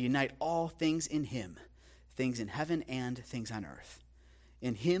 to unite all things in him, things in heaven and things on earth.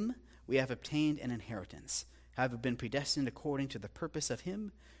 In him we have obtained an inheritance, having been predestined according to the purpose of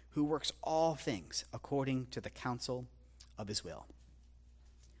him who works all things according to the counsel of his will."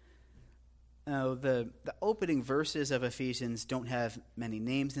 Now, the opening verses of Ephesians don't have many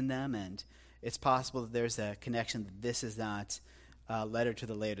names in them, and it's possible that there's a connection that this is not a letter to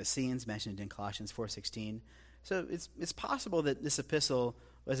the Laodiceans mentioned in Colossians 4:16. So it's possible that this epistle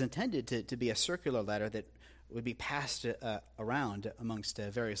was intended to be a circular letter that would be passed around amongst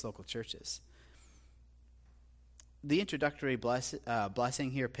various local churches. The introductory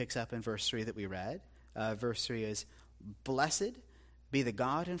blessing here picks up in verse 3 that we read. Verse 3 is, "Blessed be the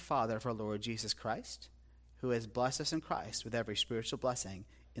God and Father of our Lord Jesus Christ, who has blessed us in Christ with every spiritual blessing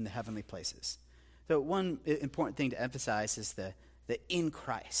in the heavenly places." So one important thing to emphasize is the in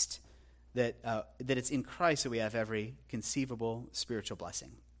Christ, that it's in Christ that we have every conceivable spiritual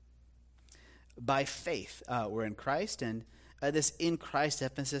blessing. By faith, we're in Christ, and this in Christ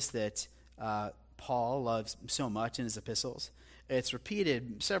emphasis that Paul loves so much in his epistles, it's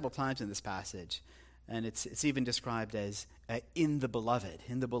repeated several times in this passage, and it's even described as in the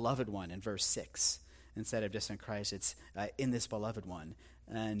beloved one in verse 6. Instead of just in Christ, it's in this beloved one.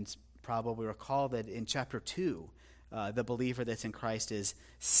 And probably recall that in chapter 2, the believer that's in Christ is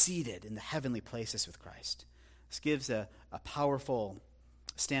seated in the heavenly places with Christ. This gives a powerful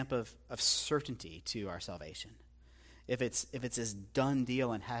stamp of certainty to our salvation. If it's this done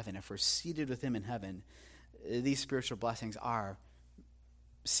deal in heaven, if we're seated with him in heaven, these spiritual blessings are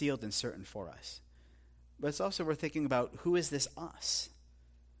sealed and certain for us. But it's also we're thinking about who is this us?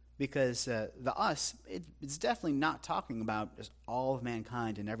 Because the us, it's definitely not talking about just all of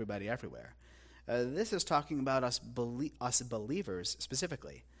mankind and everybody everywhere. This is talking about us believers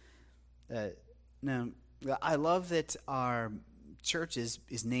specifically. Now, I love that our church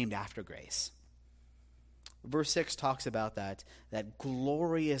is named after grace. Verse 6 talks about that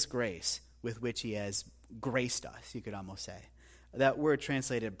glorious grace with which he has graced us, you could almost say. That word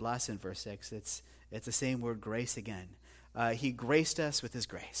translated bless in verse 6, it's the same word grace again. He graced us with his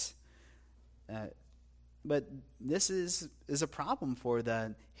grace. But this is a problem for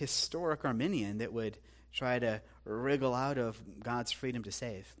the historic Arminian that would try to wriggle out of God's freedom to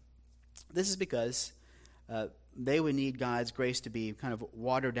save. This is because they would need God's grace to be kind of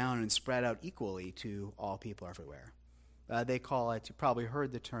watered down and spread out equally to all people everywhere. They call it, you probably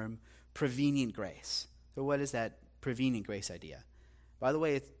heard the term, prevenient grace. So what is that prevenient grace idea? By the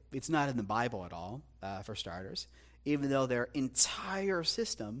way, it's not in the Bible at all, for starters, even though their entire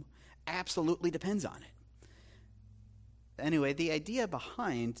system absolutely depends on it. Anyway, the idea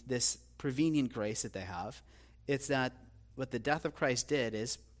behind this prevenient grace that they have, it's that what the death of Christ did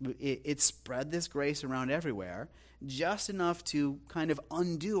is it spread this grace around everywhere, just enough to kind of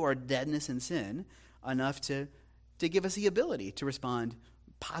undo our deadness in sin, enough to give us the ability to respond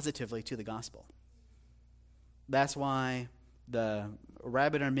positively to the gospel. That's why the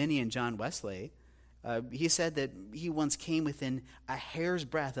rabid Arminian John Wesley, he said that he once came within a hair's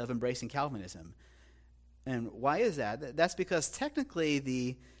breadth of embracing Calvinism. And why is that? That's because technically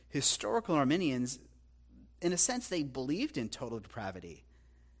the historical Arminians, in a sense, they believed in total depravity.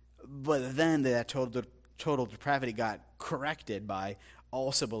 But then that total depravity got corrected by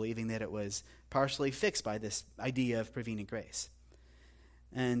also believing that it was partially fixed by this idea of prevenient grace.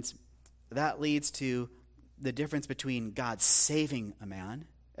 And that leads to the difference between God saving a man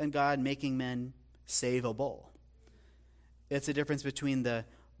and God making men savable. It's a difference between the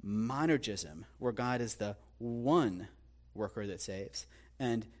monergism, where God is the one worker that saves,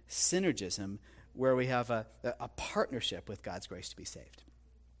 and synergism, where we have a partnership with God's grace to be saved.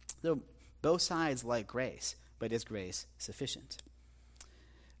 So both sides like grace, but is grace sufficient?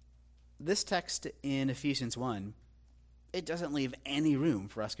 This text in Ephesians 1, it doesn't leave any room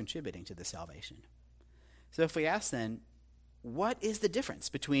for us contributing to the salvation. So if we ask then, what is the difference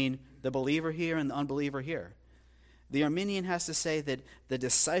between the believer here and the unbeliever here? The Arminian has to say that the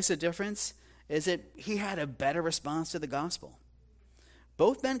decisive difference is that he had a better response to the gospel.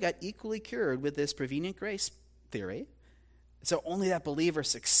 Both men got equally cured with this prevenient grace theory, so only that believer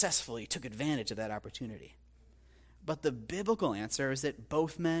successfully took advantage of that opportunity. But the biblical answer is that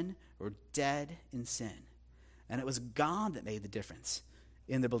both men were dead in sin, and it was God that made the difference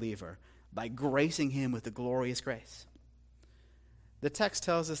in the believer by gracing him with the glorious grace. The text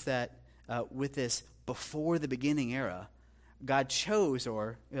tells us that with this before the beginning era, God chose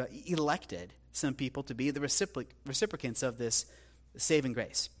or elected some people to be the recipients of this saving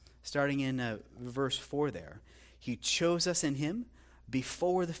grace. Starting in verse 4 there, he chose us in him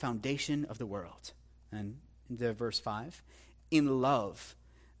before the foundation of the world. And into verse 5, in love.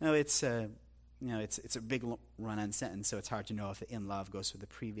 Now it's a big run-on sentence, so it's hard to know if the in love goes with the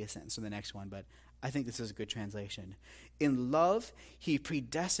previous sentence or the next one, but I think this is a good translation. In love, he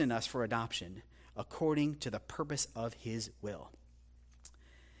predestined us for adoption according to the purpose of his will.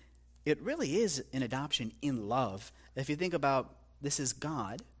 It really is an adoption in love. If you think about this is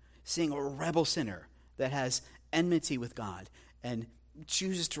God seeing a rebel sinner that has enmity with God and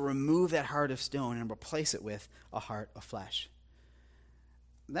chooses to remove that heart of stone and replace it with a heart of flesh.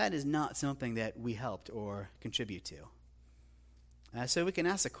 That is not something that we helped or contribute to. So we can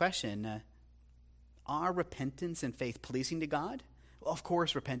ask the question, are repentance and faith pleasing to God? Well, of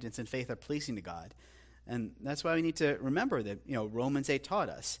course, repentance and faith are pleasing to God. And that's why we need to remember that, Romans 8 taught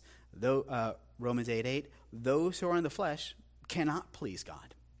us, Romans 8:8, those who are in the flesh cannot please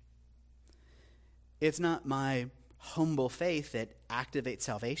God. It's not my humble faith that activates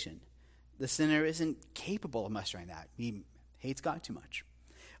salvation. The sinner isn't capable of mustering that. He hates God too much.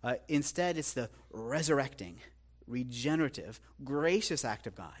 Instead, it's the resurrecting, regenerative, gracious act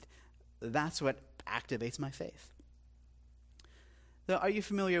of God. That's what activates my faith. So are you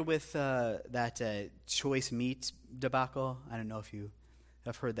familiar with that choice meat debacle? I don't know if you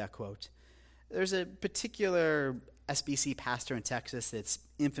have heard that quote. There's a particular SBC pastor in Texas that's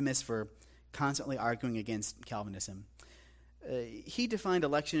infamous for constantly arguing against Calvinism. He defined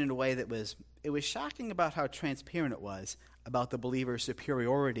election in a way that was shocking about how transparent it was about the believer's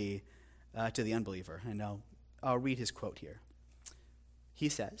superiority to the unbeliever. And I'll read his quote here. He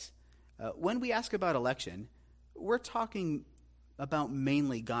says, when we ask about election, we're talking about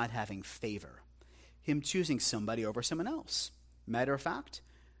mainly God having favor, him choosing somebody over someone else. Matter of fact,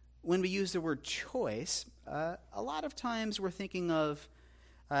 when we use the word choice, a lot of times we're thinking of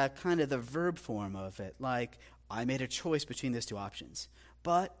kind of the verb form of it, like, I made a choice between these two options.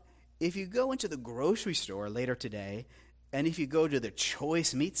 But if you go into the grocery store later today, and if you go to the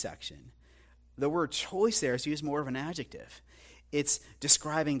choice meat section, the word choice there is used more of an adjective. It's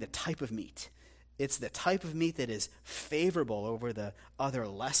describing the type of meat. It's the type of meat that is favorable over the other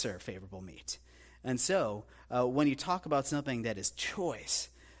lesser favorable meat. And so, when you talk about something that is choice,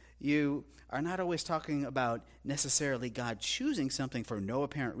 you are not always talking about necessarily God choosing something for no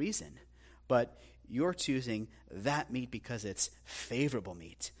apparent reason, but you're choosing that meat because it's favorable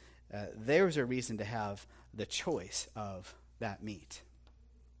meat. there's a reason to have the choice of that meat.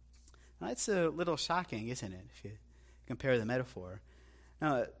 Now, it's a little shocking, isn't it, if you compare the metaphor?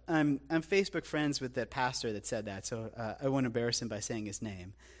 Now, I'm Facebook friends with that pastor that said that, so I won't embarrass him by saying his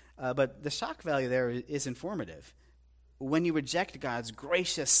name. But the shock value there is informative. When you reject God's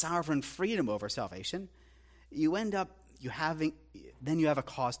gracious, sovereign freedom over salvation, you end up you have a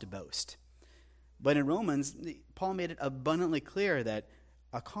cause to boast. But in Romans, Paul made it abundantly clear that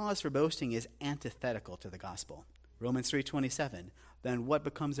a cause for boasting is antithetical to the gospel. Romans 3:27, then what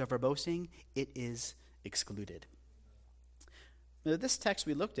becomes of our boasting? It is excluded. Now, this text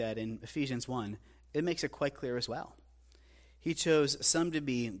we looked at in Ephesians 1, it makes it quite clear as well. He chose some to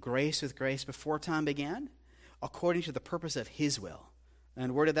be grace with grace before time began, according to the purpose of his will.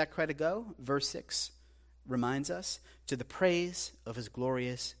 And where did that credit go? Verse 6 reminds us, to the praise of his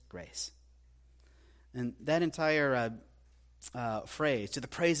glorious grace. And that entire phrase, to the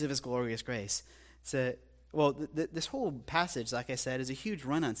praise of his glorious grace, this whole passage, like I said, is a huge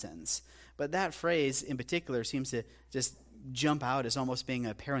run-on sentence. But that phrase in particular seems to just jump out as almost being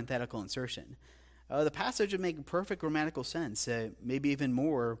a parenthetical insertion. The passage would make perfect grammatical sense, maybe even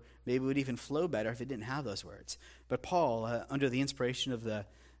more, maybe it would even flow better if it didn't have those words. But Paul, under the inspiration of the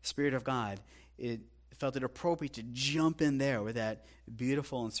Spirit of God, it felt it appropriate to jump in there with that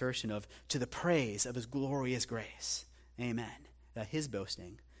beautiful insertion of, to the praise of his glorious grace. Amen. His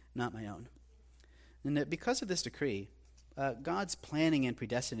boasting, not my own. And because of this decree, God's planning and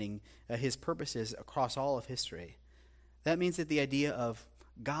predestining his purposes across all of history, that means that the idea of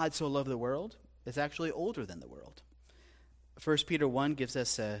God so loved the world is actually older than the world. 1 Peter 1 gives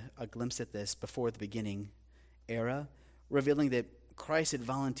us a glimpse at this before the beginning era, revealing that Christ had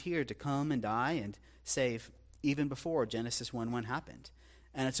volunteered to come and die and save even before Genesis 1:1 happened.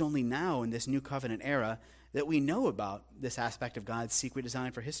 And it's only now in this new covenant era that we know about this aspect of God's secret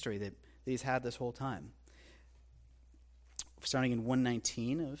design for history that he's had this whole time. Starting in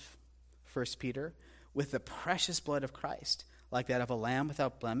 1:19 of 1 Peter, with the precious blood of Christ, like that of a lamb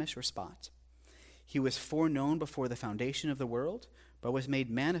without blemish or spot. He was foreknown before the foundation of the world, but was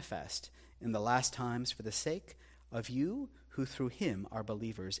made manifest in the last times for the sake of you who through him are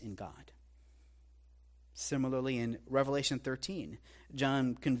believers in God. Similarly, in Revelation 13,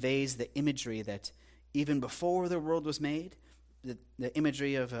 John conveys the imagery that even before the world was made, the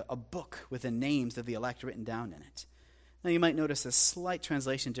imagery of a book with the names of the elect written down in it. Now, you might notice a slight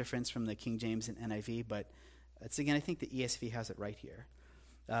translation difference from the King James and NIV, but it's, again, I think the ESV has it right here.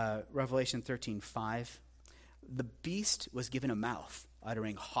 Revelation 13:5, the beast was given a mouth,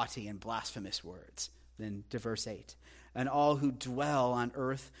 uttering haughty and blasphemous words. Then to verse 8, and all who dwell on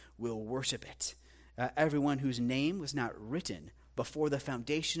earth will worship it. Everyone whose name was not written before the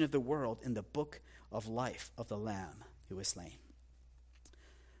foundation of the world in the book of life of the Lamb who was slain.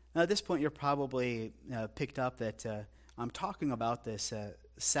 Now, at this point, you're probably picked up that I'm talking about this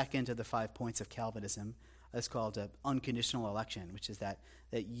second of the 5 points of Calvinism. It's called unconditional election, which is that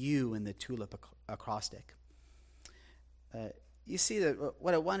U in the tulip acrostic. You see that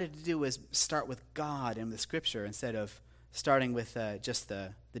what I wanted to do was start with God and the Scripture instead of starting with just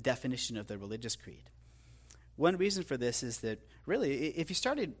the definition of the religious creed. One reason for this is that, really, if you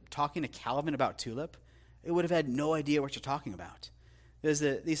started talking to Calvin about tulip, it would have had no idea what you're talking about. Because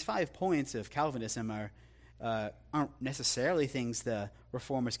these 5 points of Calvinism aren't necessarily things the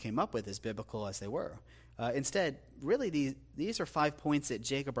Reformers came up with as biblical as they were. Instead, really, these are 5 points that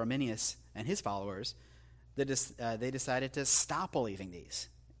Jacob Arminius and his followers, they decided to stop believing these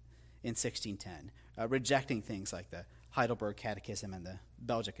in 1610, rejecting things like the Heidelberg Catechism and the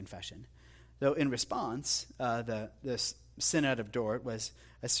Belgic Confession. Though in response, the Synod of Dort was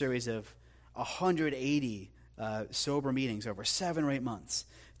a series of 180 sober meetings over 7 or 8 months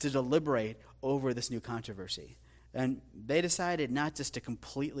to deliberate over this new controversy. And they decided not just to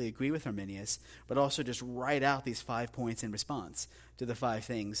completely agree with Arminius, but also just write out these 5 points in response to the 5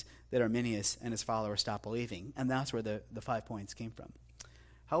 things that Arminius and his followers stopped believing. And that's where the 5 points came from.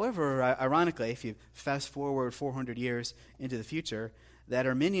 However, ironically, if you fast forward 400 years into the future, that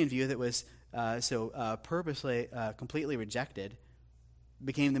Arminian view that was purposely completely rejected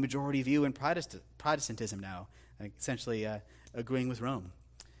became the majority view in Protestantism now, essentially agreeing with Rome.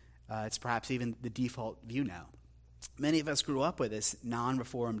 It's perhaps even the default view now. Many of us grew up with this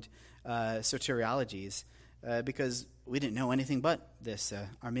non-reformed soteriologies because we didn't know anything but this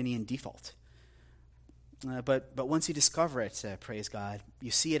Arminian default. But once you discover it, praise God,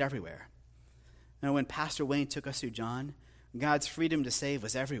 you see it everywhere. Now, when Pastor Wayne took us through John, God's freedom to save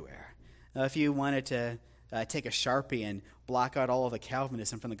was everywhere. If you wanted to take a Sharpie and block out all of the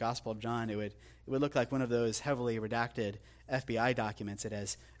Calvinism from the Gospel of John, it would look like one of those heavily redacted FBI documents that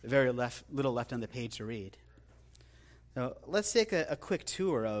has very little left on the page to read. Now, let's take a quick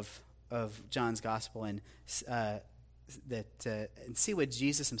tour of John's Gospel and see what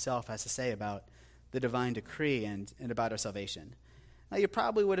Jesus himself has to say about the divine decree and about our salvation. Now, you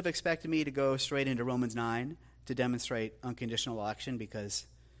probably would have expected me to go straight into Romans 9 to demonstrate unconditional election, because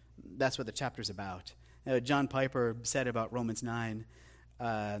that's what the chapter's about. John Piper said about Romans 9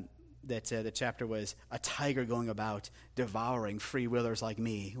 that the chapter was a tiger going about devouring free willers like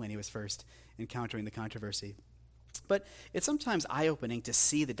me when he was first encountering the controversy. But it's sometimes eye-opening to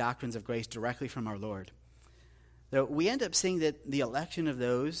see the doctrines of grace directly from our Lord. Though we end up seeing that the election of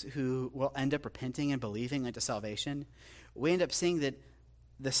those who will end up repenting and believing unto salvation, we end up seeing that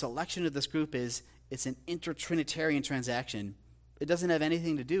the selection of this group it's an inter-Trinitarian transaction. It doesn't have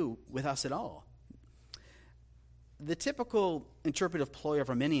anything to do with us at all. The typical interpretive ploy of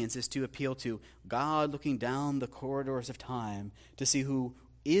Arminians is to appeal to God looking down the corridors of time to see who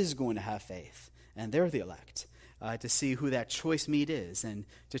is going to have faith, and they're the elect, to see who that choice meat is and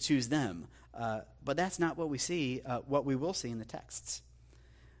to choose them. But that's not what we see, what we will see in the texts.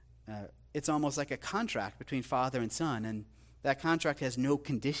 It's almost like a contract between Father and Son, and that contract has no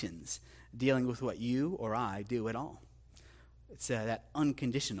conditions dealing with what you or I do at all. It's that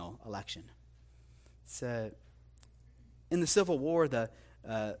unconditional election. It's in the Civil War,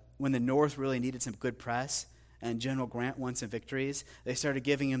 when the North really needed some good press and General Grant won some victories, they started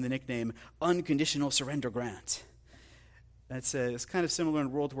giving him the nickname Unconditional Surrender Grant. It's kind of similar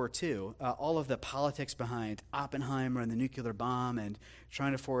in World War II. All of the politics behind Oppenheimer and the nuclear bomb and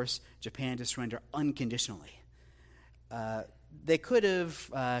trying to force Japan to surrender unconditionally. They could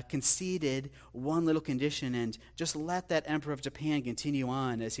have conceded one little condition and just let that emperor of Japan continue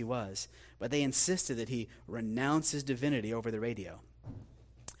on as he was. But they insisted that he renounce his divinity over the radio.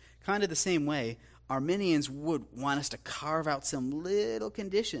 Kind of the same way, Arminians would want us to carve out some little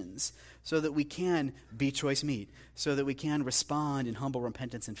conditions so that we can be choice meat, so that we can respond in humble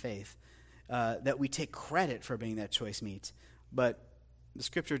repentance and faith, that we take credit for being that choice meat. But the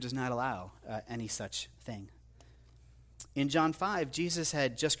Scripture does not allow any such thing. In John 5, Jesus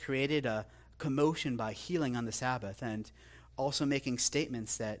had just created a commotion by healing on the Sabbath and also making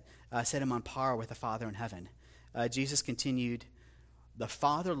statements that set him on par with the Father in heaven. Jesus continued, "The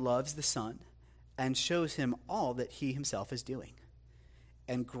Father loves the Son and shows him all that he himself is doing.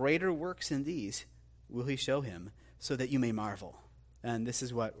 And greater works than these will he show him, so that you may marvel." And this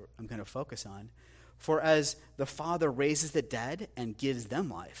is what I'm going to focus on. "For as the Father raises the dead and gives them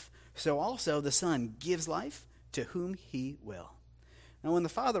life, so also the Son gives life to whom he will." Now, when the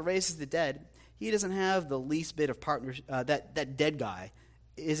Father raises the dead, he doesn't have the least bit of partnership. That dead guy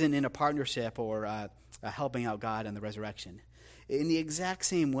isn't in a partnership or helping out God in the resurrection. In the exact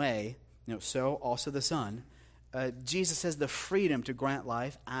same way, so also the Son, Jesus has the freedom to grant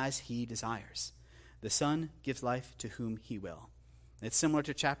life as he desires. The Son gives life to whom he will. It's similar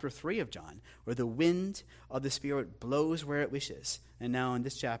to chapter 3 of John, where the wind of the Spirit blows where it wishes. And now in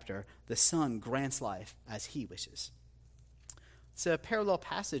this chapter, the Son grants life as he wishes. It's a parallel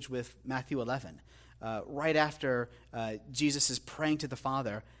passage with Matthew 11. Right after Jesus is praying to the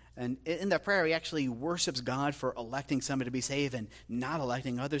Father, and in that prayer he actually worships God for electing somebody to be saved and not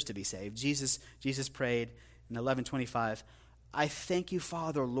electing others to be saved. Jesus prayed in 11:25, "I thank you,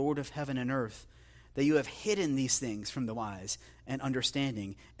 Father, Lord of heaven and earth, that you have hidden these things from the wise and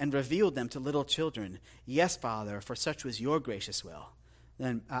understanding and revealed them to little children. Yes, Father, for such was your gracious will."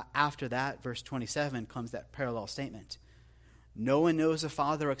 Then after that, verse 27, comes that parallel statement. "No one knows the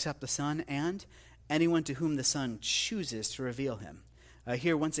Father except the Son, and anyone to whom the Son chooses to reveal him."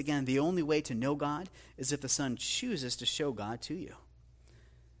 Here, once again, the only way to know God is if the Son chooses to show God to you.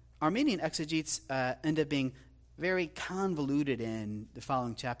 Arminian exegetes end up being very convoluted in the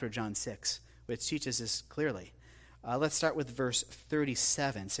following chapter, John 6, which teaches this clearly. Let's start with verse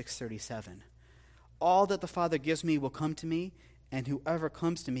 37, 637. "All that the Father gives me will come to me, and whoever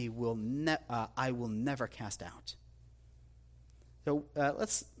comes to me I will never cast out." So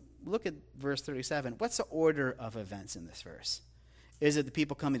let's look at verse 37. What's the order of events in this verse? Is it the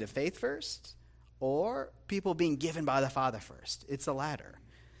people coming to faith first, or people being given by the Father first? It's the latter.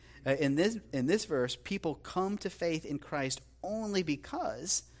 In this verse, people come to faith in Christ only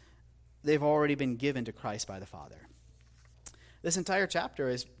because they've already been given to Christ by the Father. This entire chapter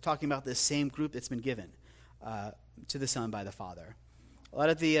is talking about this same group that's been given to the Son by the Father. A lot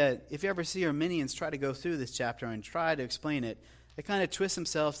of if you ever see Arminians try to go through this chapter and try to explain it, they kind of twist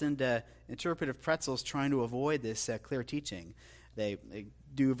themselves into interpretive pretzels trying to avoid this clear teaching. They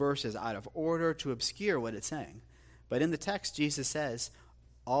do verses out of order to obscure what it's saying. But in the text, Jesus says,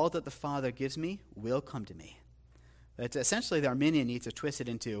 all that the Father gives me will come to me. But essentially, the Arminian needs to twist it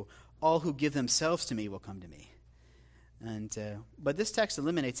into, all who give themselves to me will come to me. But this text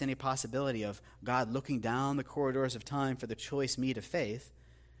eliminates any possibility of God looking down the corridors of time for the choice meat of faith,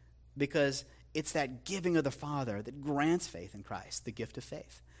 because it's that giving of the Father that grants faith in Christ, the gift of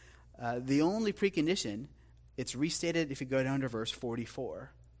faith. The only precondition, it's restated if you go down to verse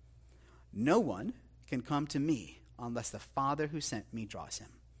 44. No one can come to me unless the Father who sent me draws him.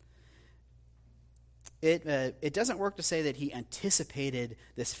 It doesn't work to say that he anticipated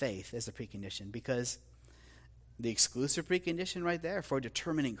this faith as a precondition, because the exclusive precondition right there for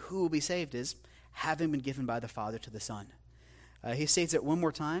determining who will be saved is having been given by the Father to the Son. He states it one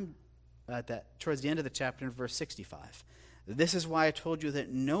more time towards the end of the chapter in verse 65. This is why I told you that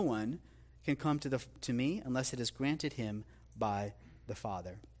no one can come to me unless it is granted him by the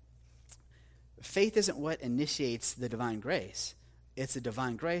Father. Faith isn't what initiates the divine grace. It's the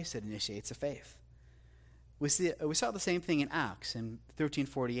divine grace that initiates the faith. We saw the same thing in Acts in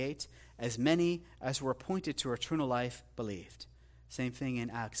 13:48. As many as were appointed to eternal life believed. Same thing in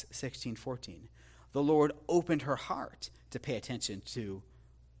Acts 16:14. The Lord opened her heart to pay attention to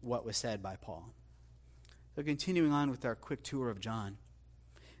what was said by Paul. So continuing on with our quick tour of John.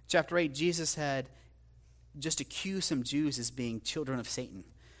 Chapter 8, Jesus had just accused some Jews as being children of Satan.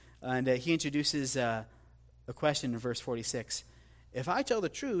 And he introduces a question in verse 46. If I tell the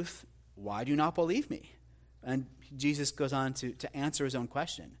truth, why do you not believe me? And Jesus goes on to answer his own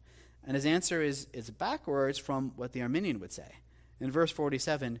question. And his answer is backwards from what the Arminian would say. In verse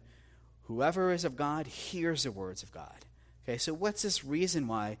 47, whoever is of God hears the words of God. Okay, so what's this reason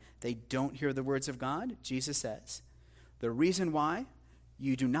why they don't hear the words of God? Jesus says, the reason why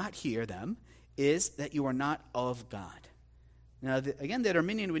you do not hear them is that you are not of God. Now, again, the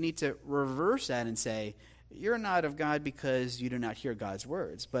Arminian would need to reverse that and say, you're not of God because you do not hear God's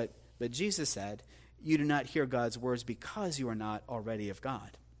words. But Jesus said, you do not hear God's words because you are not already of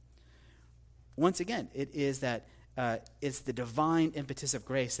God. Once again, it is that it's the divine impetus of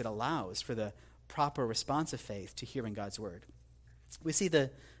grace that allows for the proper response of faith to hearing God's word. We see the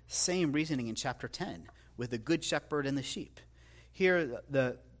same reasoning in chapter 10 with the good shepherd and the sheep. Here,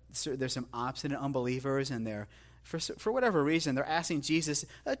 there's some obstinate unbelievers, and they're, for whatever reason, they're asking Jesus,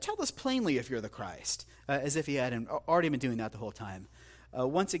 tell us plainly if you're the Christ, as if he hadn't already been doing that the whole time.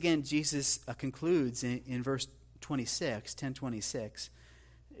 Once again, Jesus concludes in verse 26, 10:26,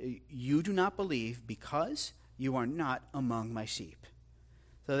 you do not believe because you are not among my sheep.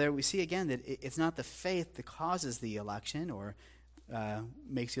 So there we see again that it's not the faith that causes the election or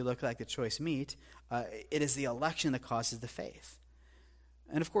makes you look like the choice meat. It is the election that causes the faith.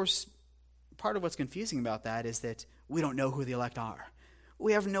 And of course, part of what's confusing about that is that we don't know who the elect are.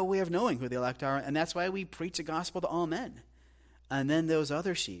 We have no way of knowing who the elect are, and that's why we preach the gospel to all men. And then those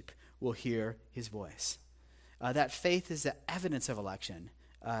other sheep will hear his voice. That faith is the evidence of election,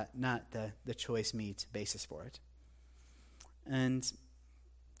 not the choice meat basis for it. And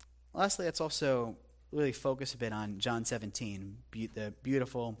lastly, let's also really focus a bit on John 17, the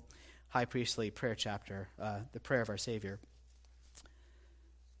beautiful high priestly prayer chapter, the prayer of our Savior.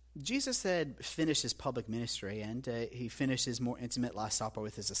 Jesus had finished his public ministry, and he finished his more intimate Last Supper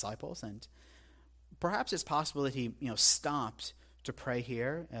with his disciples. And perhaps it's possible that he stopped to pray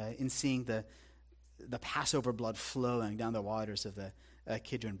here in seeing the Passover blood flowing down the waters of the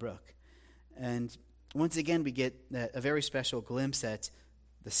Kidron Brook. And once again, we get a very special glimpse at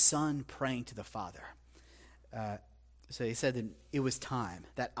the Son praying to the Father. So he said that it was time,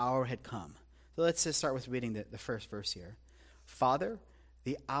 that hour had come. So let's just start with reading the first verse here. Father,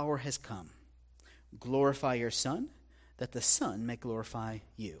 the hour has come. Glorify your Son, that the Son may glorify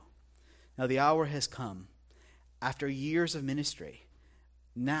you. Now the hour has come. After years of ministry,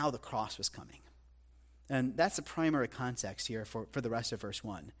 now the cross was coming. And that's the primary context here for the rest of verse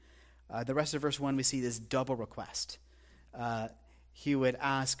 1. The rest of verse 1, we see this double request. He would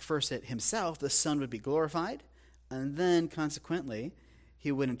ask first that himself, the Son, would be glorified, and then consequently,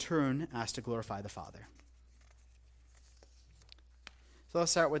 he would in turn ask to glorify the Father. So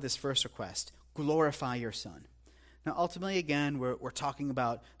let's start with this first request, glorify your Son. Now ultimately, again, we're talking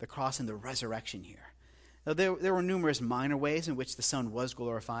about the cross and the resurrection here. Now, there were numerous minor ways in which the Son was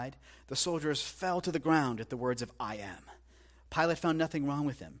glorified. The soldiers fell to the ground at the words of I am. Pilate found nothing wrong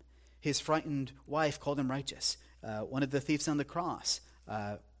with him. His frightened wife called him righteous. One of the thieves on the cross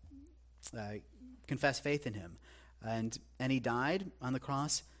confessed faith in him. And he died on the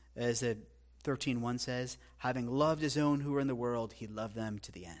cross, as 13:1 says, having loved his own who were in the world, he loved them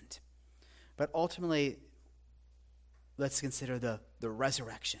to the end. But ultimately, let's consider the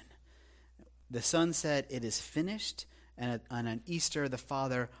resurrection. The Son said, "It is finished," and on Easter, the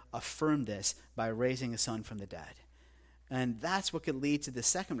Father affirmed this by raising His Son from the dead. And that's what could lead to the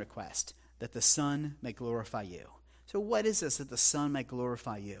second request, that the Son may glorify you. So what is this, that the Son may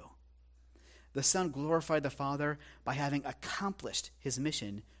glorify you? The Son glorified the Father by having accomplished His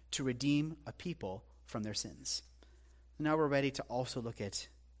mission to redeem a people from their sins. Now we're ready to also look at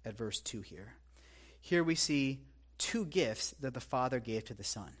verse 2 here. Here we see two gifts that the Father gave to the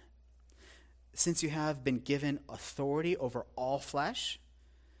Son. Since you have been given authority over all flesh,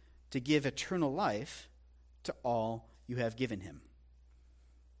 to give eternal life to all you have given Him.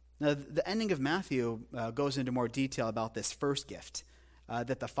 Now, the ending of Matthew goes into more detail about this first gift,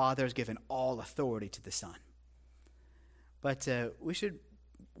 that the Father has given all authority to the Son. But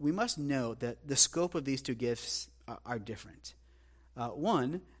we must note that the scope of these two gifts are different.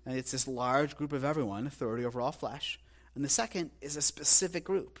 One, it's this large group of everyone, authority over all flesh. And the second is a specific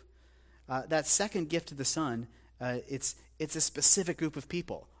group. That second gift to the Son, it's a specific group of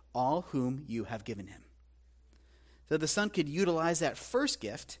people, all whom you have given Him. So the Son could utilize that first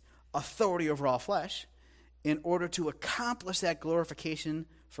gift, authority over all flesh, in order to accomplish that glorification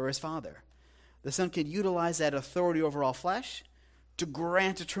for His Father. The Son could utilize that authority over all flesh to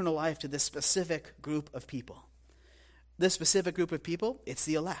grant eternal life to this specific group of people. This specific group of people, it's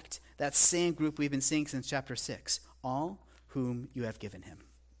the elect. That same group we've been seeing since chapter 6, all whom you have given Him.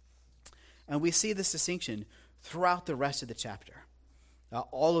 And we see this distinction throughout the rest of the chapter. Out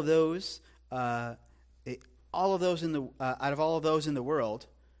of all of those in the world,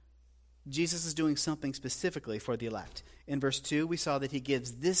 Jesus is doing something specifically for the elect. In verse 2, we saw that He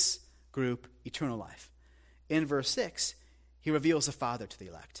gives this group eternal life. In verse 6, He reveals the Father to the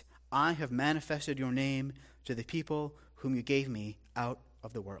elect. I have manifested your name to the people whom you gave me out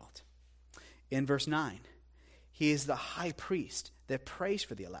of the world. In verse 9, He is the high priest that prays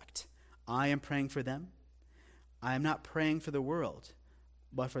for the elect. I am praying for them. I am not praying for the world,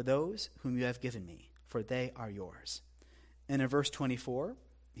 but for those whom you have given me, for they are yours. And in verse 24,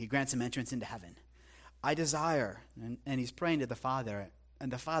 He grants Him entrance into heaven. I desire, and He's praying to the Father,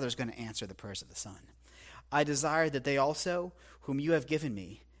 and the Father is going to answer the prayers of the Son. I desire that they also, whom you have given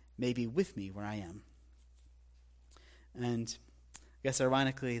me, may be with me where I am. And I guess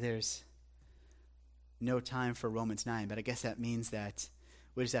ironically, there's no time for Romans 9, but I guess that means that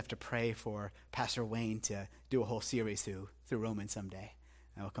we just have to pray for Pastor Wayne to do a whole series through Romans someday,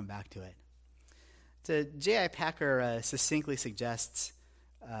 and we'll come back to it. So J.I. Packer succinctly suggests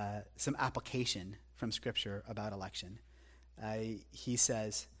some application from Scripture about election. He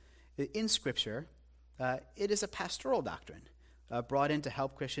says, in Scripture, it is a pastoral doctrine brought in to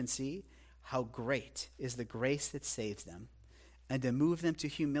help Christians see how great is the grace that saves them and to move them to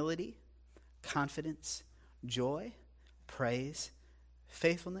humility, confidence, joy, praise,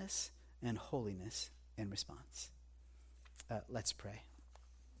 faithfulness, and holiness in response. Let's pray.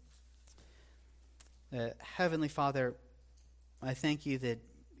 Heavenly Father, I thank you that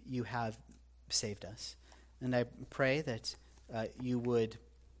you have saved us. And I pray that you would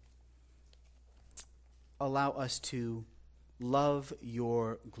allow us to love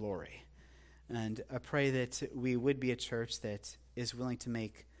your glory. And I pray that we would be a church that is willing to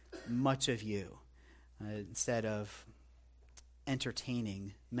make much of you instead of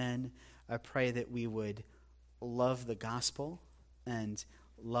entertaining men. I pray that we would love the gospel and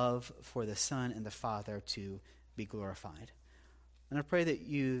love for the Son and the Father to be glorified. And I pray that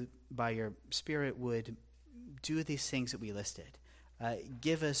you, by your Spirit, would do these things that we listed.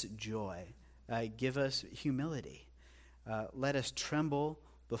 Give us joy. Give us humility. Let us tremble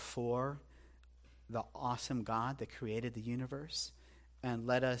before the awesome God that created the universe. And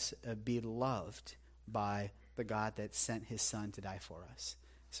let us be loved by the God that sent his Son to die for us.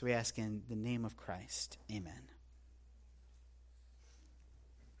 So we ask in the name of Christ. Amen.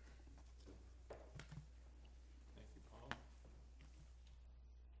 Thank you, Paul.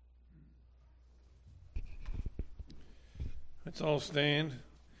 Let's all stand.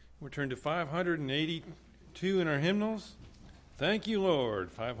 We'll turn to 582 in our hymnals. Thank you,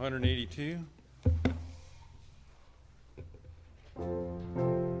 Lord. 582.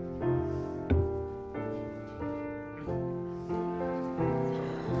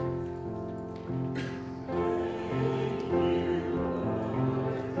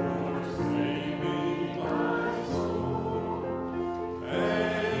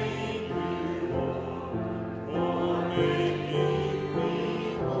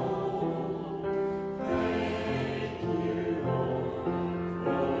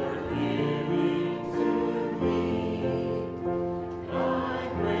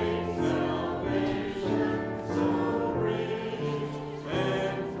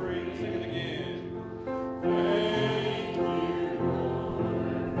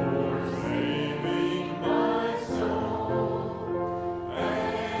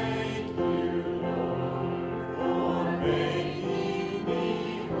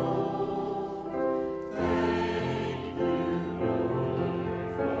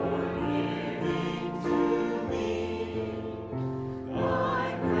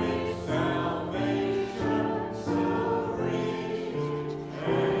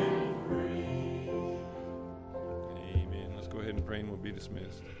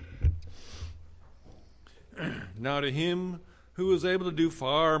 dismissed. Now to him who is able to do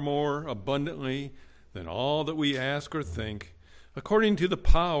far more abundantly than all that we ask or think, according to the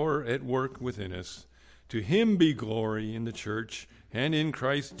power at work within us, to him be glory in the church and in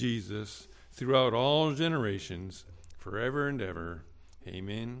Christ Jesus throughout all generations, forever and ever.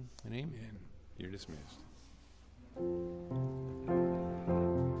 Amen and amen. You're dismissed.